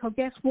 because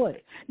guess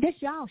what? That's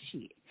y'all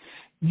shit.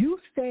 You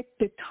set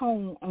the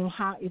tone on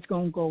how it's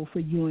going to go for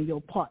you and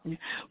your partner,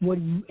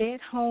 whether you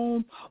at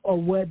home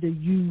or whether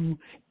you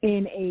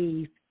in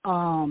a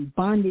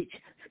bondage,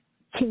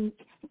 kink,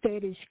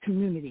 fetish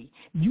community.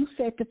 You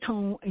set the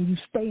tone and you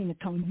stay in the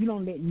tone. You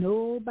don't let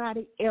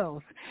nobody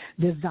else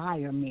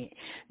desire me.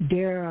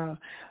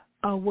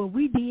 Well,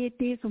 we did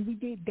this and we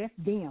did that's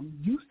them.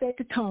 You set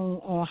the tone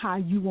on how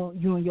you want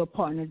you and your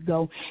partner to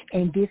go,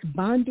 and this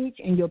bondage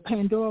and your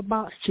Pandora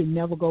box should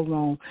never go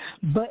wrong.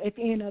 But at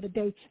the end of the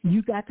day,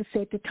 you got to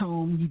set the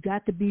tone. You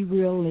got to be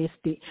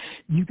realistic.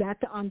 You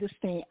got to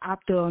understand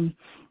after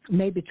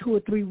maybe 2 or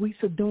 3 weeks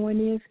of doing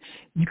this,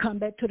 you come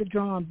back to the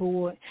drawing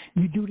board,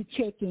 you do the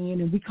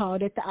check-in, and we call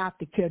that the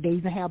aftercare. They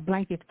even have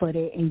blankets for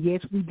that, and yes,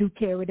 we do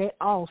carry that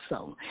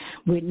also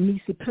with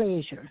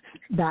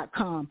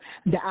NissyPleasure.com.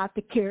 The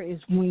aftercare is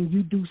when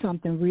you do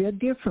something real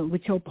different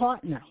with your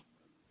partner.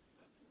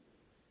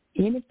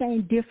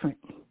 Anything different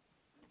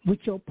with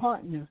your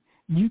partner,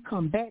 you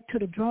come back to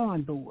the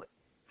drawing board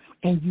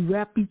and you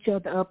wrap each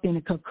other up in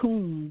a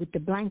cocoon with the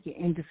blanket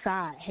and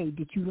decide, hey,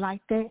 did you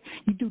like that?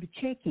 You do the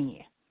check-in.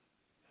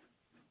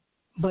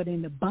 But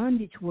in the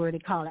bondage world, they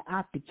call it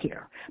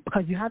aftercare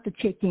because you have to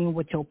check in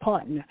with your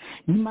partner.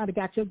 You might have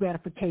got your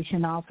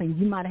gratification off and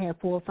you might have had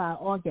 4 or 5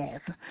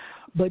 orgasms,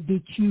 but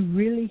did you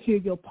really hear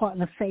your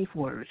partner's safe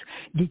words?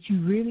 Did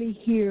you really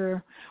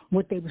hear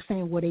what they were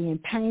saying? Were they in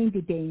pain?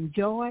 Did they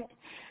enjoy it?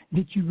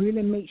 Did you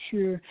really make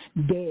sure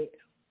that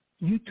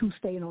you two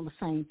stayed on the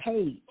same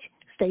page?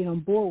 Stay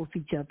on board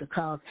with each other,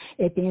 because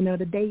at the end of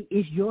the day,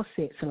 it's your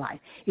sex life.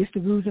 It's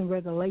the rules and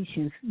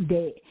regulations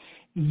that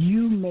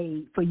you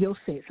made for your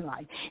sex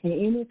life. And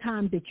any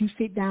time that you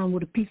sit down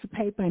with a piece of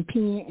paper and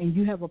pen and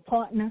you have a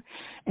partner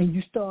and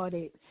you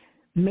started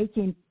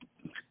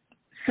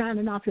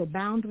signing off your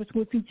boundaries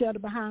with each other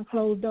behind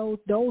closed doors,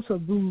 those are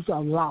rules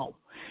of law.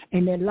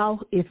 And that law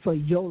is for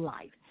your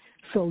life.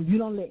 So you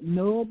don't let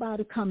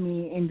nobody come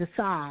in and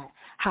decide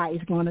how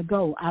it's going to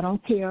go. I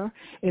don't care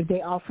if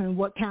they're offering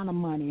what kind of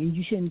money, and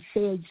you shouldn't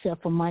sell yourself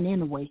for money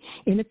anyway.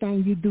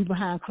 Anything you do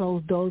behind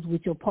closed doors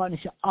with your partner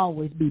should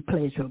always be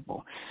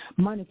pleasurable.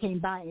 Money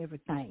can't buy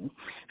everything.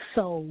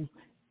 So,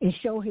 and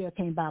show here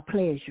can't buy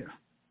pleasure,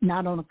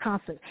 not on a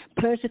concert.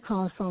 Pleasure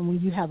comes from when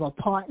you have a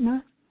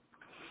partner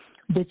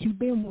that you've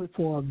been with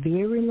for a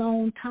very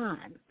long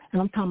time.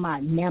 And I'm talking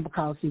about now,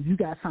 because if you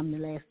got something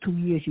the last 2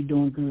 years, you're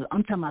doing good.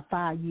 I'm talking about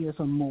 5 years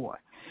or more.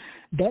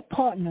 That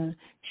partner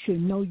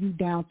should know you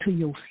down to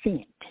your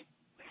scent.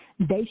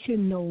 They should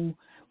know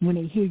when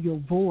they hear your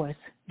voice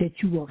that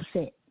you're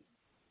upset.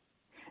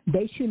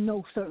 They should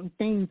know certain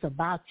things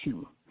about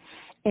you.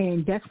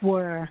 And that's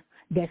where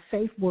that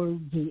safe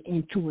word get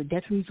into it.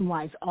 That's the reason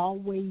why it's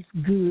always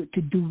good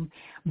to do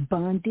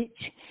bondage,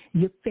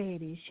 your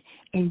fetish,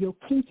 and your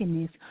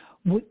kinkiness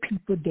with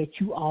people that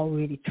you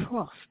already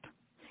trust.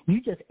 You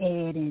just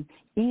adding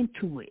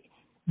into it.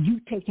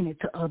 You taking it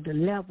to other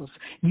levels.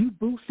 You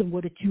boosting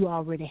what you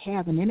already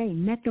have, and there ain't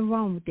nothing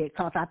wrong with that,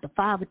 because after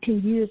 5 or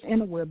 10 years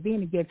anywhere being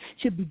together,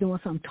 should be doing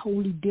something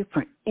totally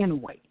different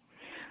anyway.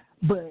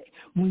 But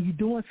when you're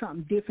doing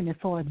something different as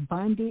far as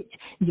bondage,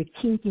 your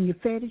kink and your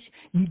fetish,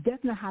 you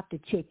definitely have to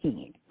check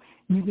in.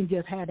 You can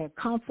just have that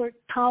comfort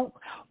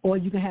talk, or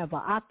you can have an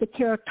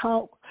aftercare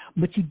talk,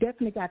 but you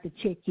definitely got to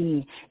check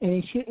in. And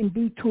it shouldn't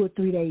be 2 or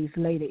 3 days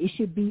later. It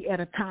should be at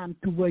a time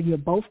to where you're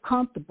both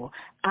comfortable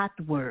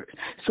afterwards.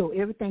 So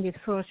everything is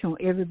fresh on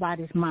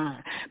everybody's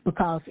mind.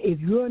 Because if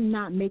you're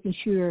not making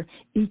sure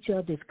each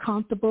other is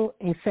comfortable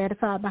and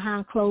satisfied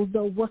behind closed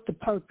doors, what's the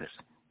purpose?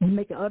 You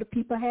making other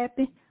people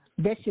happy?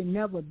 That should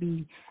never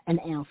be an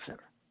answer.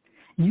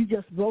 You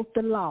just wrote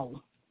the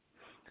law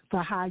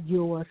for how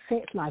your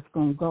sex life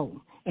going to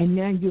go, and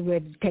then you're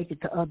ready to take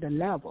it to other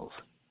levels.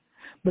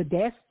 But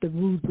that's the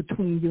rules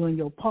between you and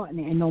your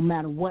partner, and no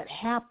matter what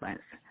happens,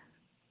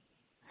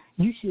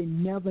 you should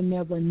never,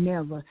 never,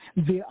 never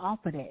veer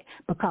off of that,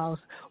 because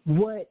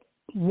what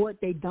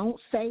they don't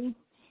say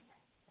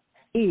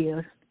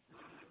is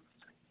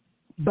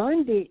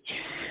bondage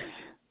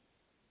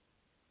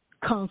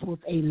comes with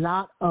a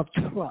lot of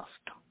trust.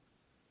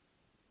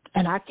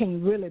 And I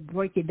can't really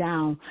break it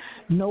down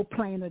no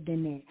plainer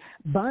than that.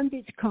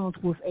 Bondage comes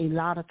with a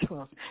lot of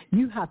trust.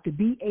 You have to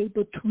be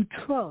able to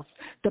trust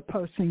the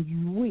person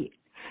you with.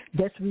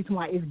 That's the reason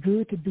why it's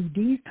good to do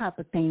these type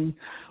of things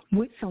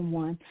with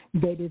someone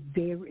that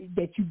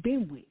you've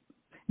been with.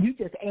 You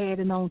just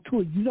adding on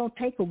to it. You don't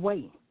take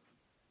away.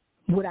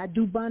 Would I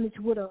do bondage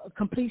with a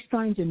complete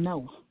stranger?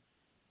 No.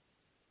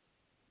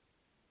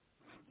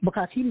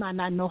 Because he might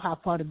not know how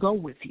far to go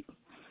with you.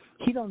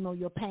 He don't know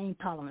your pain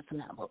tolerance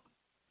level.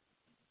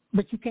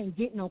 But you can't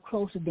get no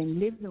closer than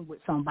living with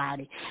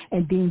somebody,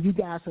 and then you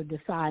guys are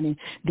deciding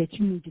that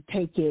you need to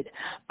take it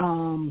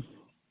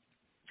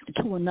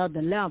to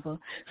another level.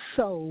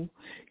 So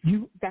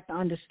you got to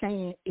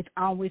understand it's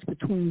always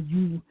between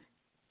you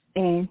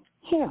and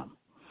him.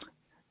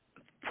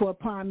 For a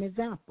prime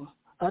example,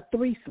 a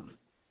threesome.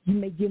 You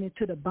may get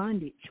into the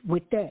bondage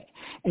with that,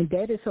 and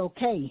that is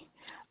okay.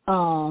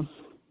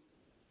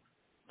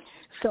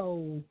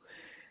 So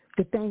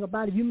the thing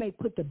about it, you may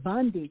put the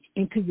bondage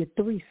into your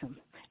threesome,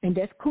 and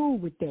that's cool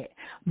with that.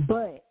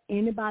 But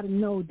anybody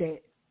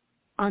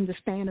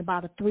understand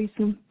about a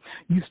threesome,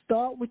 you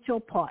start with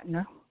your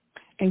partner,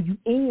 and you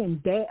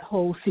end that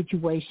whole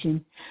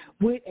situation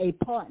with a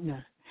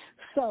partner.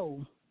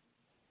 So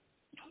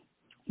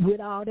with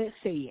all that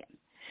said,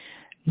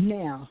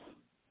 now,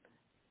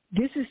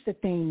 this is the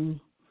thing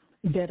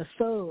that a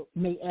sub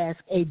may ask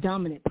a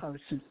dominant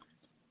person.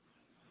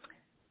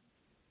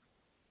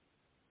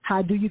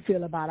 How do you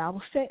feel about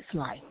our sex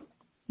life?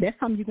 That's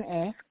something you can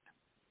ask.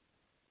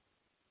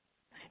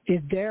 Is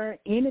there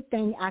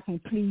anything I can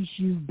please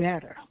you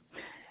better?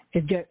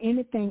 Is there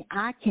anything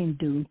I can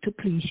do to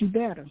please you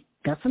better?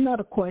 That's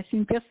another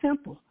question, just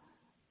simple.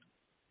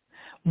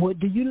 What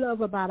do you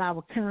love about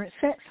our current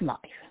sex life?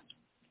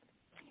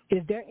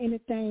 Is there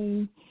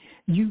anything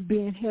you've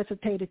been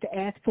hesitated to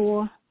ask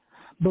for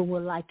but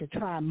would like to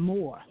try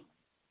more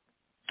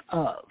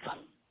of?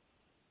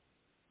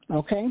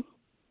 Okay?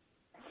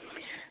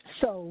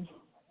 So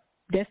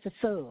that's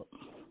the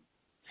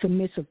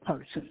submissive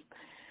person.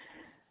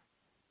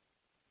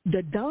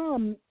 The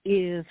dom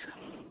is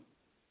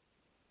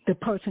the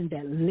person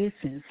that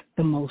listens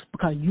the most,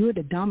 because you're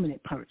the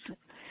dominant person.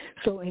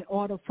 So in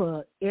order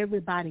for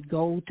everybody's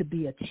goal to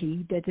be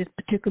achieved at this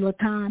particular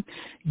time,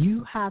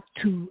 you have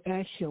to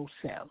ask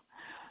yourself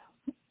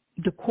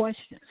the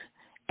questions,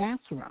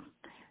 answer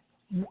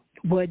them.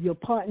 Whether your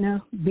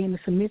partner being a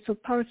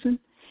submissive person,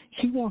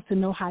 she wants to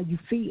know how you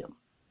feel.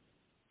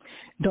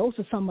 Those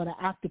are some of the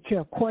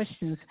aftercare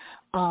questions.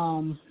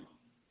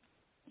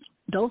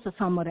 Those are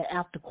some of the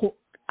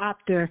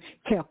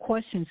aftercare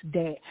questions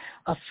that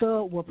a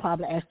sub will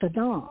probably ask the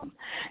dom.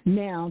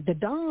 Now, the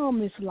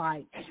dom is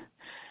like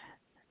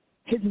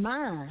his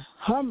mind,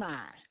 her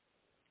mind,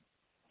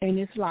 and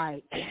it's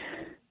like,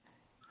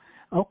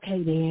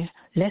 okay, then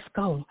let's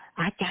go.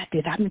 I got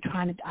this. I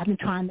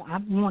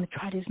want to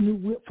try this new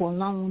whip for a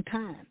long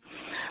time.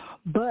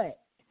 But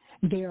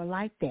they're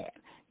like that.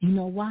 You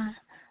know why?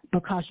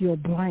 Because your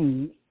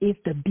brain is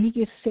the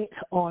biggest sex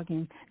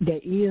organ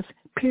that is,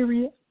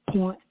 period,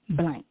 point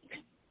blank.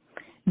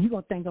 You're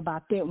going to think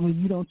about that when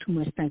you don't too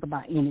much think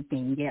about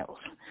anything else.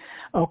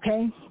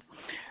 Okay?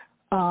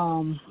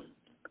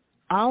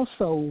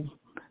 Also,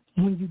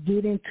 when you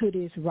get into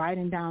this,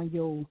 writing down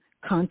your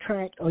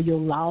contract or your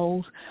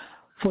laws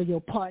for your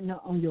partner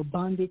on your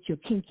bondage, your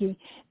kinky,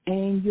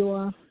 and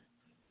your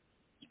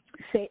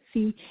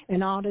sexy,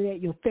 and all of that,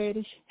 your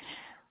fetish,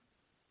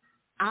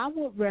 I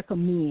would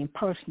recommend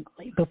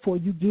personally, before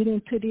you get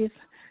into this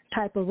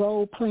type of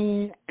role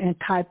playing and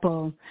type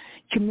of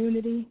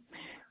community,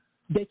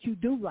 that you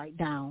do write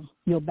down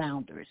your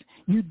boundaries.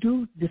 You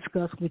do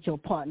discuss with your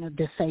partner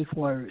the safe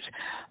words.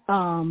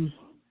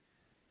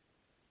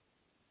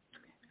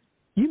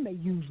 You may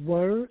use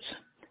words.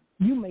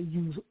 You may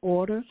use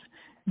orders.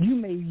 You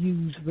may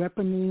use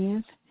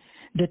reprimands.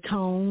 The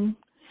tone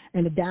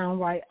and the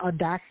downright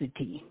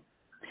audacity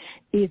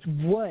is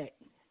what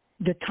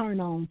the turn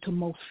on to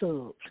most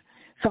subs.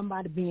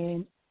 Somebody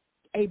being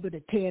able to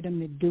tell them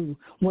to do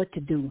what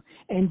to do,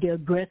 and they're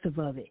aggressive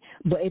of it.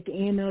 But at the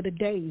end of the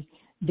day,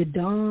 the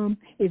dom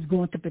is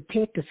going to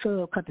protect the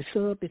sub, because the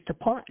sub is the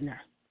partner.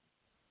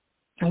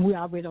 And we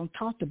already done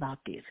talked about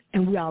this,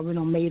 and we already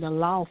done made a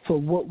law for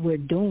what we're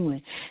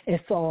doing as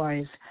far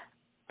as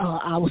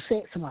our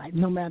sex life,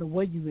 no matter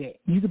where you at.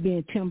 You could be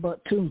in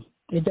Timbuktu.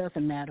 It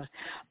doesn't matter.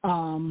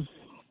 The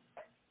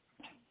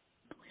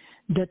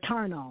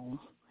turn on.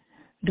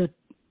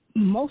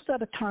 Most of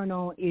the turn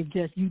on is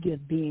just you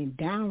just being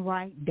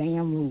downright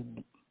damn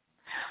rude.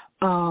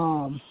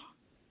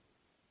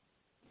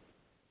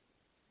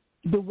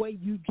 The way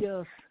you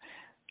just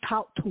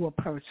talk to a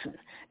person,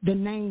 the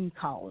name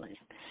calling,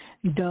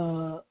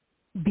 the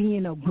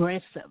being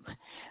aggressive,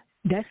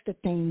 That's the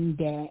thing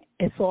that,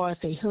 as far as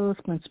a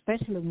husband,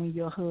 especially when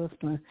your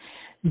husband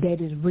that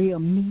is real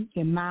meek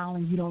and mild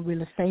and you don't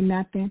really say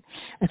nothing.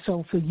 And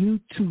so for you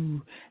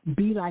to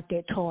be like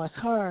that towards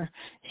her,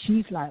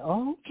 she's like,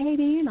 oh, okay,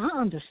 then I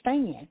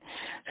understand.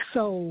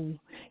 So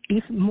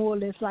it's more or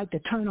less like the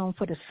turn on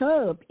for the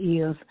sub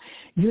is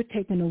you're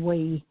taking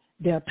away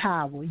their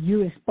power.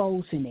 You're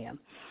exposing them.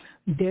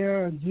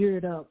 They're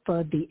geared up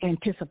for the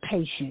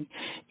anticipation.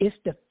 It's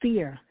the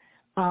fear.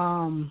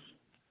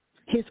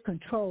 His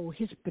control,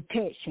 his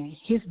protection,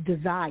 his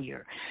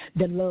desire,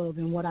 the love.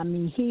 And what I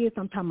mean here is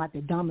I'm talking about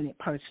the dominant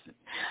person.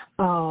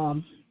 A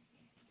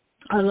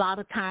lot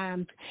of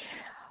times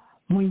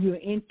when you're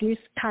in this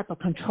type of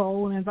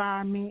control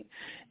environment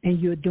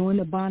and you're doing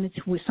the bondage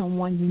with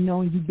someone you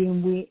know you've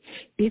been with,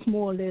 it's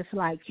more or less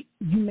like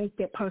you make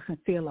that person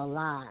feel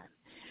alive.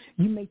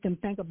 You make them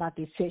think about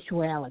their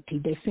sexuality,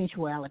 their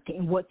sensuality,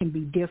 and what can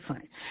be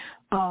different.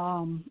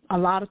 A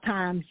lot of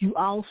times you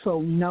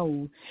also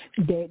know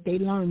that they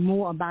learn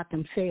more about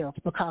themselves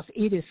because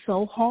it is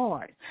so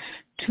hard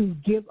to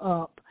give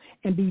up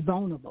and be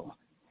vulnerable,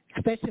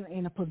 especially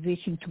in a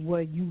position to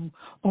where you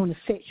on a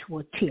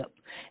sexual tip,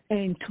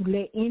 and to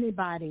let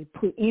anybody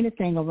put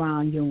anything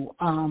around your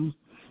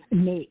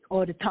neck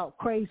or to talk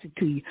crazy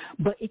to you.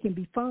 But it can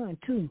be fun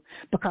too,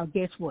 because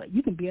guess what?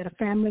 You can be at a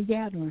family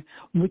gathering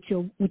with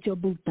your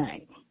boo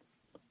thing,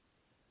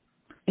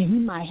 and he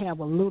might have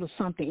a little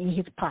something in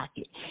his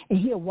pocket, and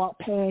he'll walk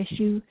past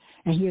you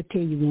and he'll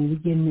tell you, when we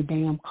get in the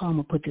damn car, I'm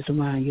gonna put this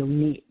around your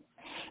neck.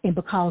 And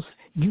because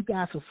you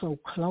guys are so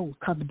close,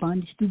 because the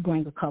bondage do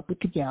bring a couple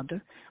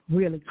together,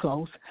 really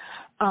close,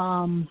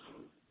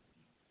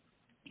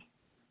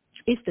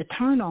 it's the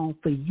turn on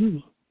for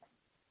you.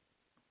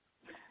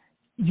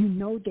 You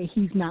know that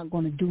he's not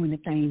going to do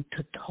anything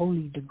to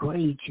totally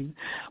degrade you,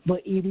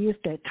 but it is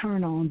that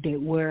turn on that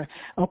where,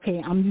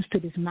 okay, I'm used to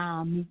this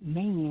mild, meek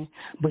man,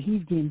 but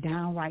he's getting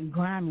downright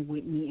grimy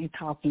with me and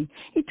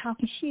he's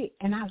talking shit,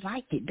 and I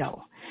like it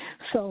though.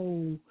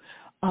 So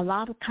a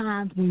lot of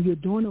times when you're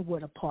doing it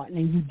with a partner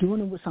and you're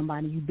doing it with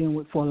somebody you've been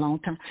with for a long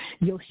time,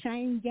 your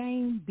shame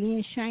game,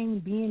 being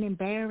shamed, being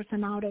embarrassed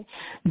and all that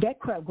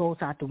crap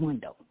goes out the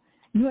window.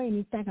 You ain't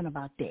even thinking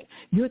about that.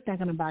 You're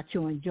thinking about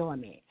your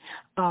enjoyment.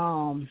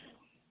 The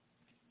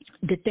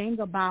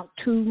thing about,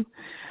 too,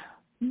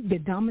 the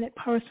dominant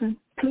person,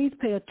 please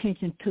pay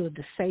attention to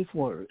the safe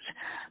words,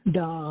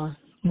 the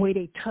way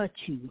they touch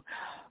you.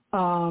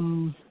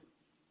 A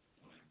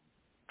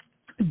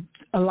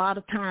lot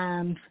of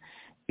times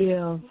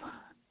if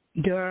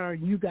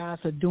you guys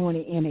are doing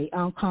it in an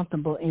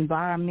uncomfortable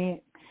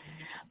environment,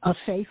 a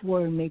safe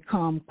word may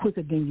come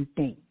quicker than you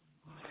think.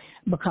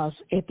 Because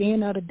at the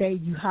end of the day,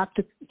 you have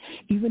to,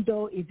 even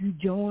though if you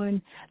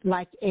join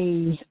like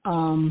a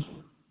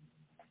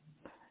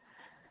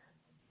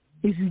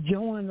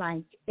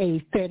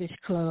fetish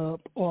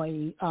club or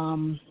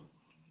the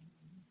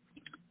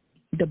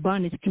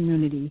bondage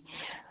community,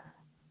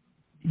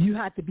 you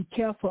have to be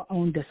careful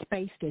on the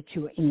space that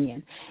you're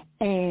in.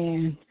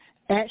 And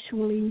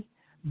actually,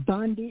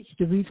 bondage,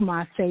 the reason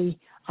why I say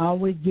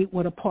always get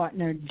with a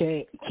partner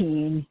that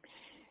can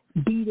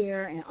be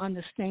there and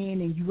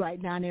understand and you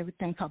write down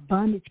everything, because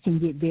bondage can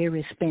get very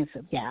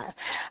expensive, guys.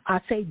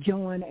 I say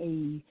join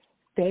a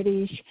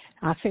fetish,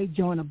 I say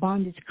join a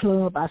bondage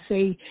club, I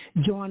say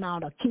join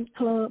out a kink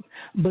club,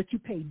 but you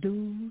pay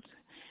dues,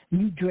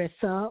 you dress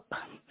up.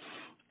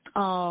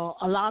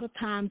 A lot of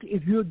times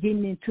if you're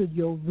getting into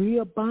your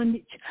real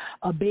bondage,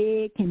 a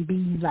bed can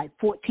be like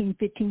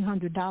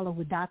 $1,400-$1,500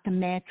 without the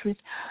mattress.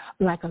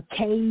 Like a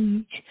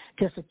cage,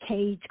 just a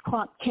cage,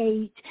 crop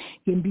cage,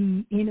 can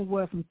be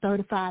anywhere from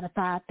 $35,000 to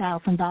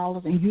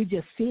 $5,000, and you're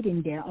just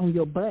sitting there on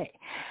your butt.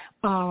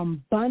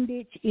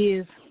 Bondage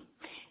is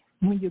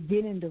when you're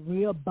getting the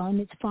real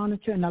bondage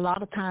furniture, and a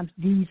lot of times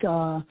these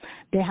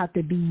they have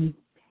to be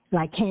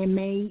like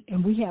handmade,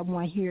 and we have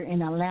one here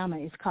in Atlanta.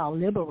 It's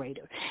called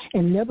Liberator,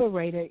 and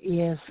Liberator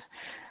is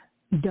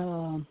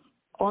the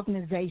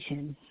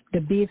organization,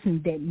 the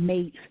business that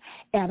makes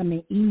Adam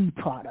and Eve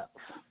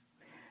products.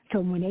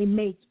 So when they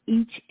make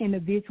each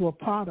individual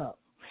product,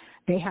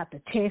 they have to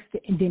test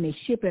it, and then they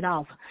ship it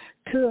off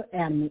to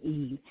Adam and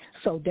Eve.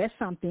 So that's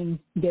something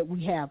that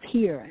we have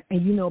here.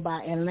 And, you know,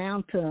 by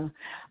Atlanta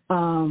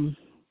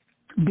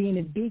being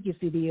as big as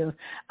it is,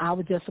 I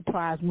was just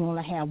surprised we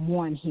only have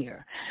one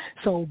here.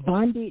 So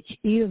bondage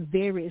is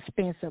very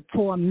expensive.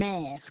 For a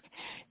mask,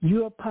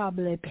 you'll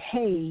probably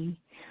pay,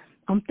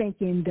 I'm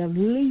thinking the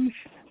least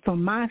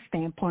from my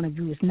standpoint of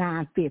view is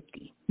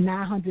 $950.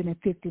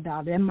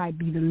 That might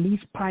be the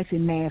least pricey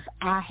mask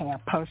I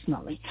have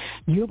personally.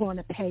 You're going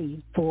to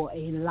pay for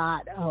a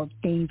lot of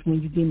things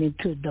when you get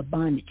into the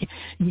bondage.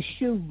 Your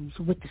shoes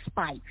with the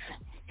spikes,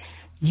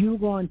 you're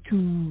going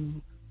to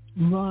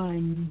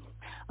run,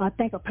 I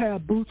think a pair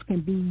of boots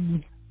can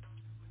be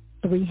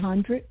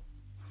 $300.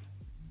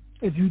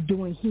 if you're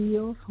doing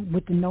heels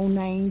with the no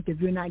names, if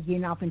you're not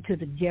getting off into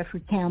the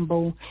Jeffrey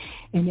Campbell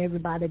and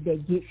everybody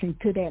that gets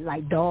into that,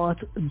 like dog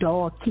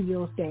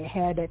heels that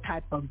have that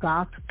type of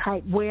goth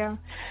type wear,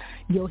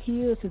 your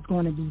heels is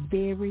going to be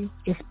very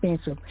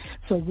expensive.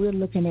 So we're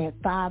looking at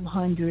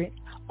 $500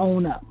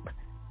 on up.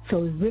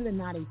 So it's really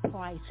not a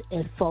price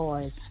as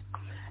far as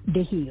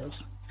the heels.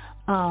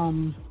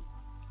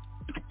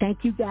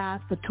 Thank you guys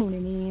for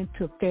tuning in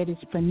to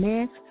Fetish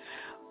Finesse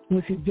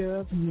with your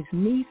girls, Miss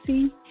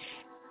Niecy.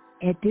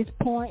 At this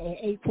point, at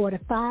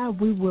 8:45,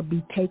 we will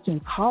be taking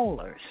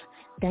callers.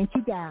 Thank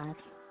you, guys.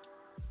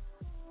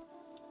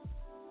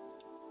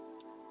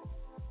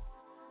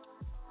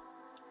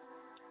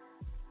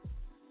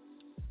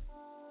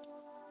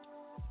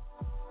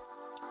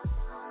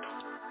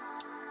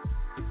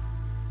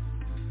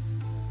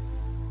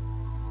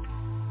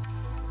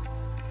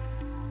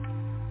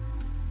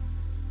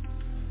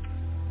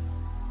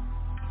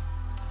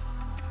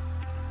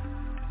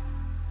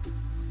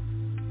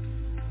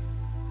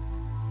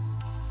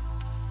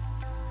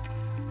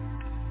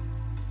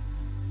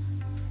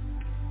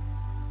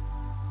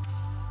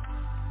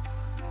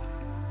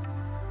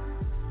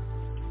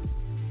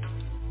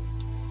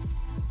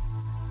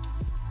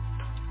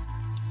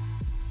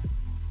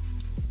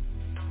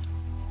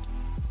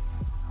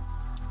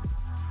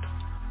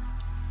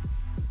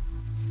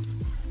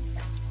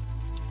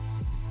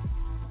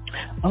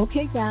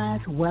 Okay,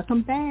 guys,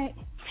 welcome back.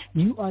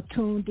 You are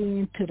tuned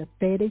in to the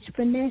Fetish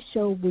Finesse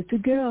Show with the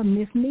girl,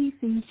 Miss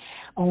Niecy,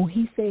 on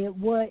He Said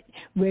What,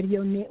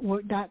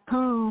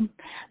 RadioNetwork.com.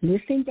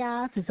 Listen,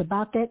 guys, it's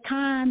about that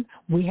time.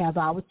 We have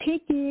our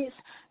tickets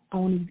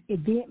on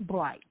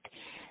Eventbrite.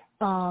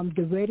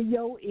 The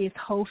radio is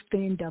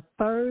hosting the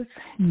first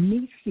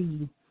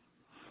Niecy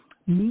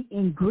meet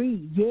and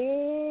greet.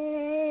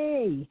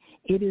 Yay!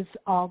 It is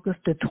August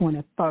the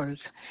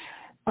 21st.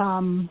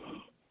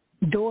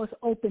 Doors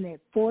open at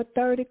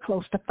 4:30,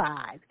 close to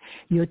 5.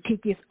 Your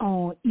tickets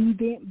on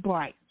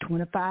Eventbrite,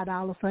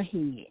 $25 a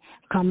head.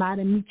 Come out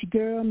and meet your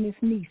girl, Miss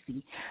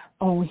Niecy,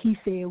 on He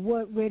Said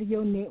What,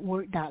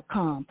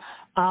 RadioNetwork.com.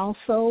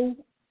 Also,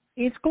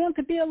 it's going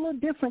to be a little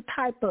different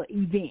type of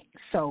event,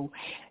 so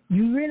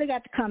you really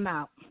got to come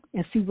out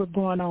and see what's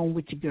going on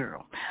with your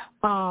girl.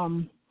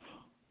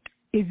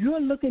 If you're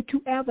looking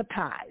to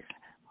advertise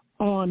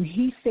on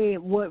He Said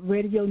What,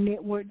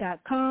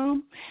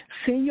 RadioNetwork.com,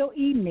 send your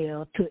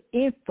email to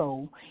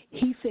info,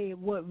 He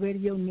Said What,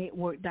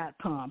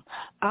 RadioNetwork.com.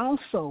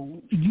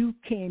 Also, you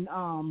can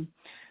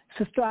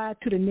subscribe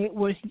to the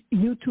network's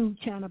YouTube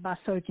channel by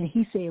searching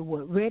He Said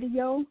What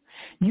Radio.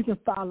 You can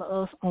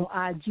follow us on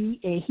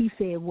IG at He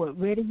Said What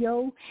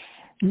Radio,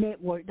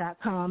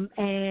 network.com,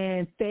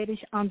 and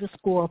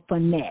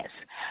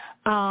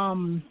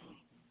fetish_finesse.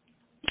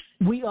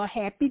 We are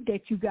happy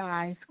that you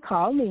guys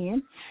call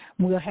in.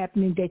 We are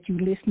happy that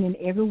you're listening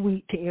every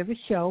week to every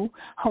show,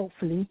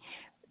 hopefully.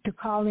 To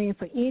call in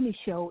for any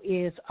show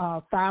is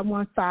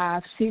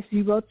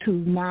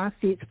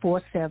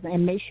 515-602-9647,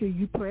 and make sure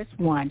you press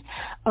 1.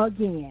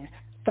 Again,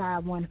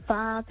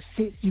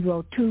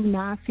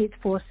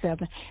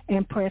 515-602-9647,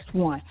 and press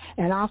 1.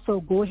 And also,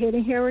 go ahead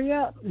and hurry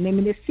up.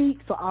 Limited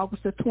seats for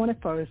August the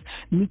 21st.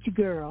 Meet your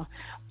girl.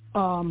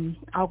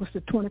 August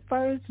the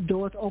 21st,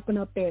 doors open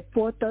up at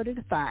 4:30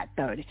 to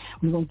 5:30.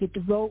 We're gonna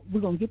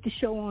get the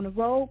show on the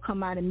road.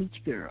 Come out and meet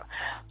your girl.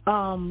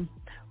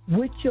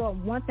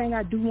 One thing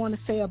I do want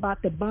to say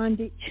about the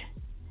bondage.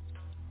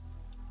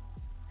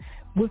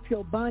 With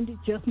your bondage,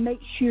 just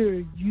make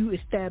sure you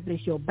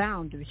establish your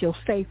boundaries, your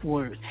safe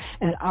words,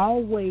 and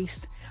always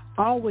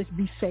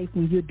be safe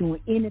when you're doing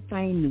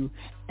anything new.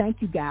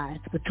 Thank you guys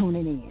for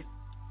tuning in.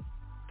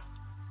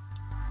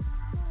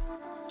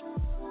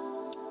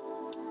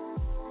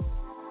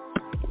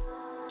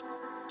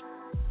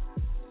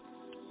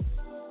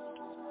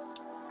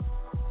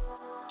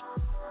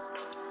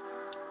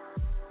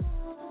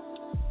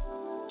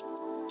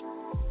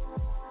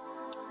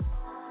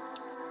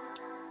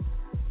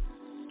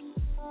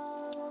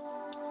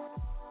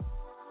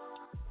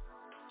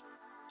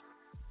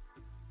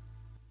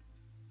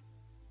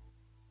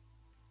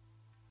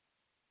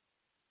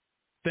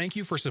 Thank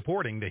you for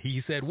supporting the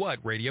He Said What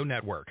Radio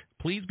Network.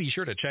 Please be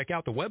sure to check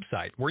out the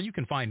website where you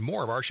can find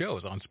more of our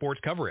shows on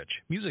sports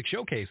coverage, music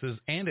showcases,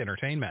 and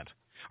entertainment.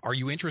 Are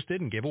you interested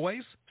in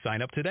giveaways?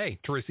 Sign up today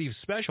to receive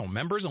special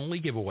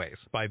members-only giveaways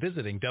by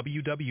visiting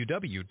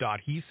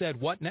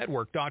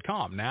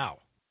www.hesaidwhatnetwork.com now.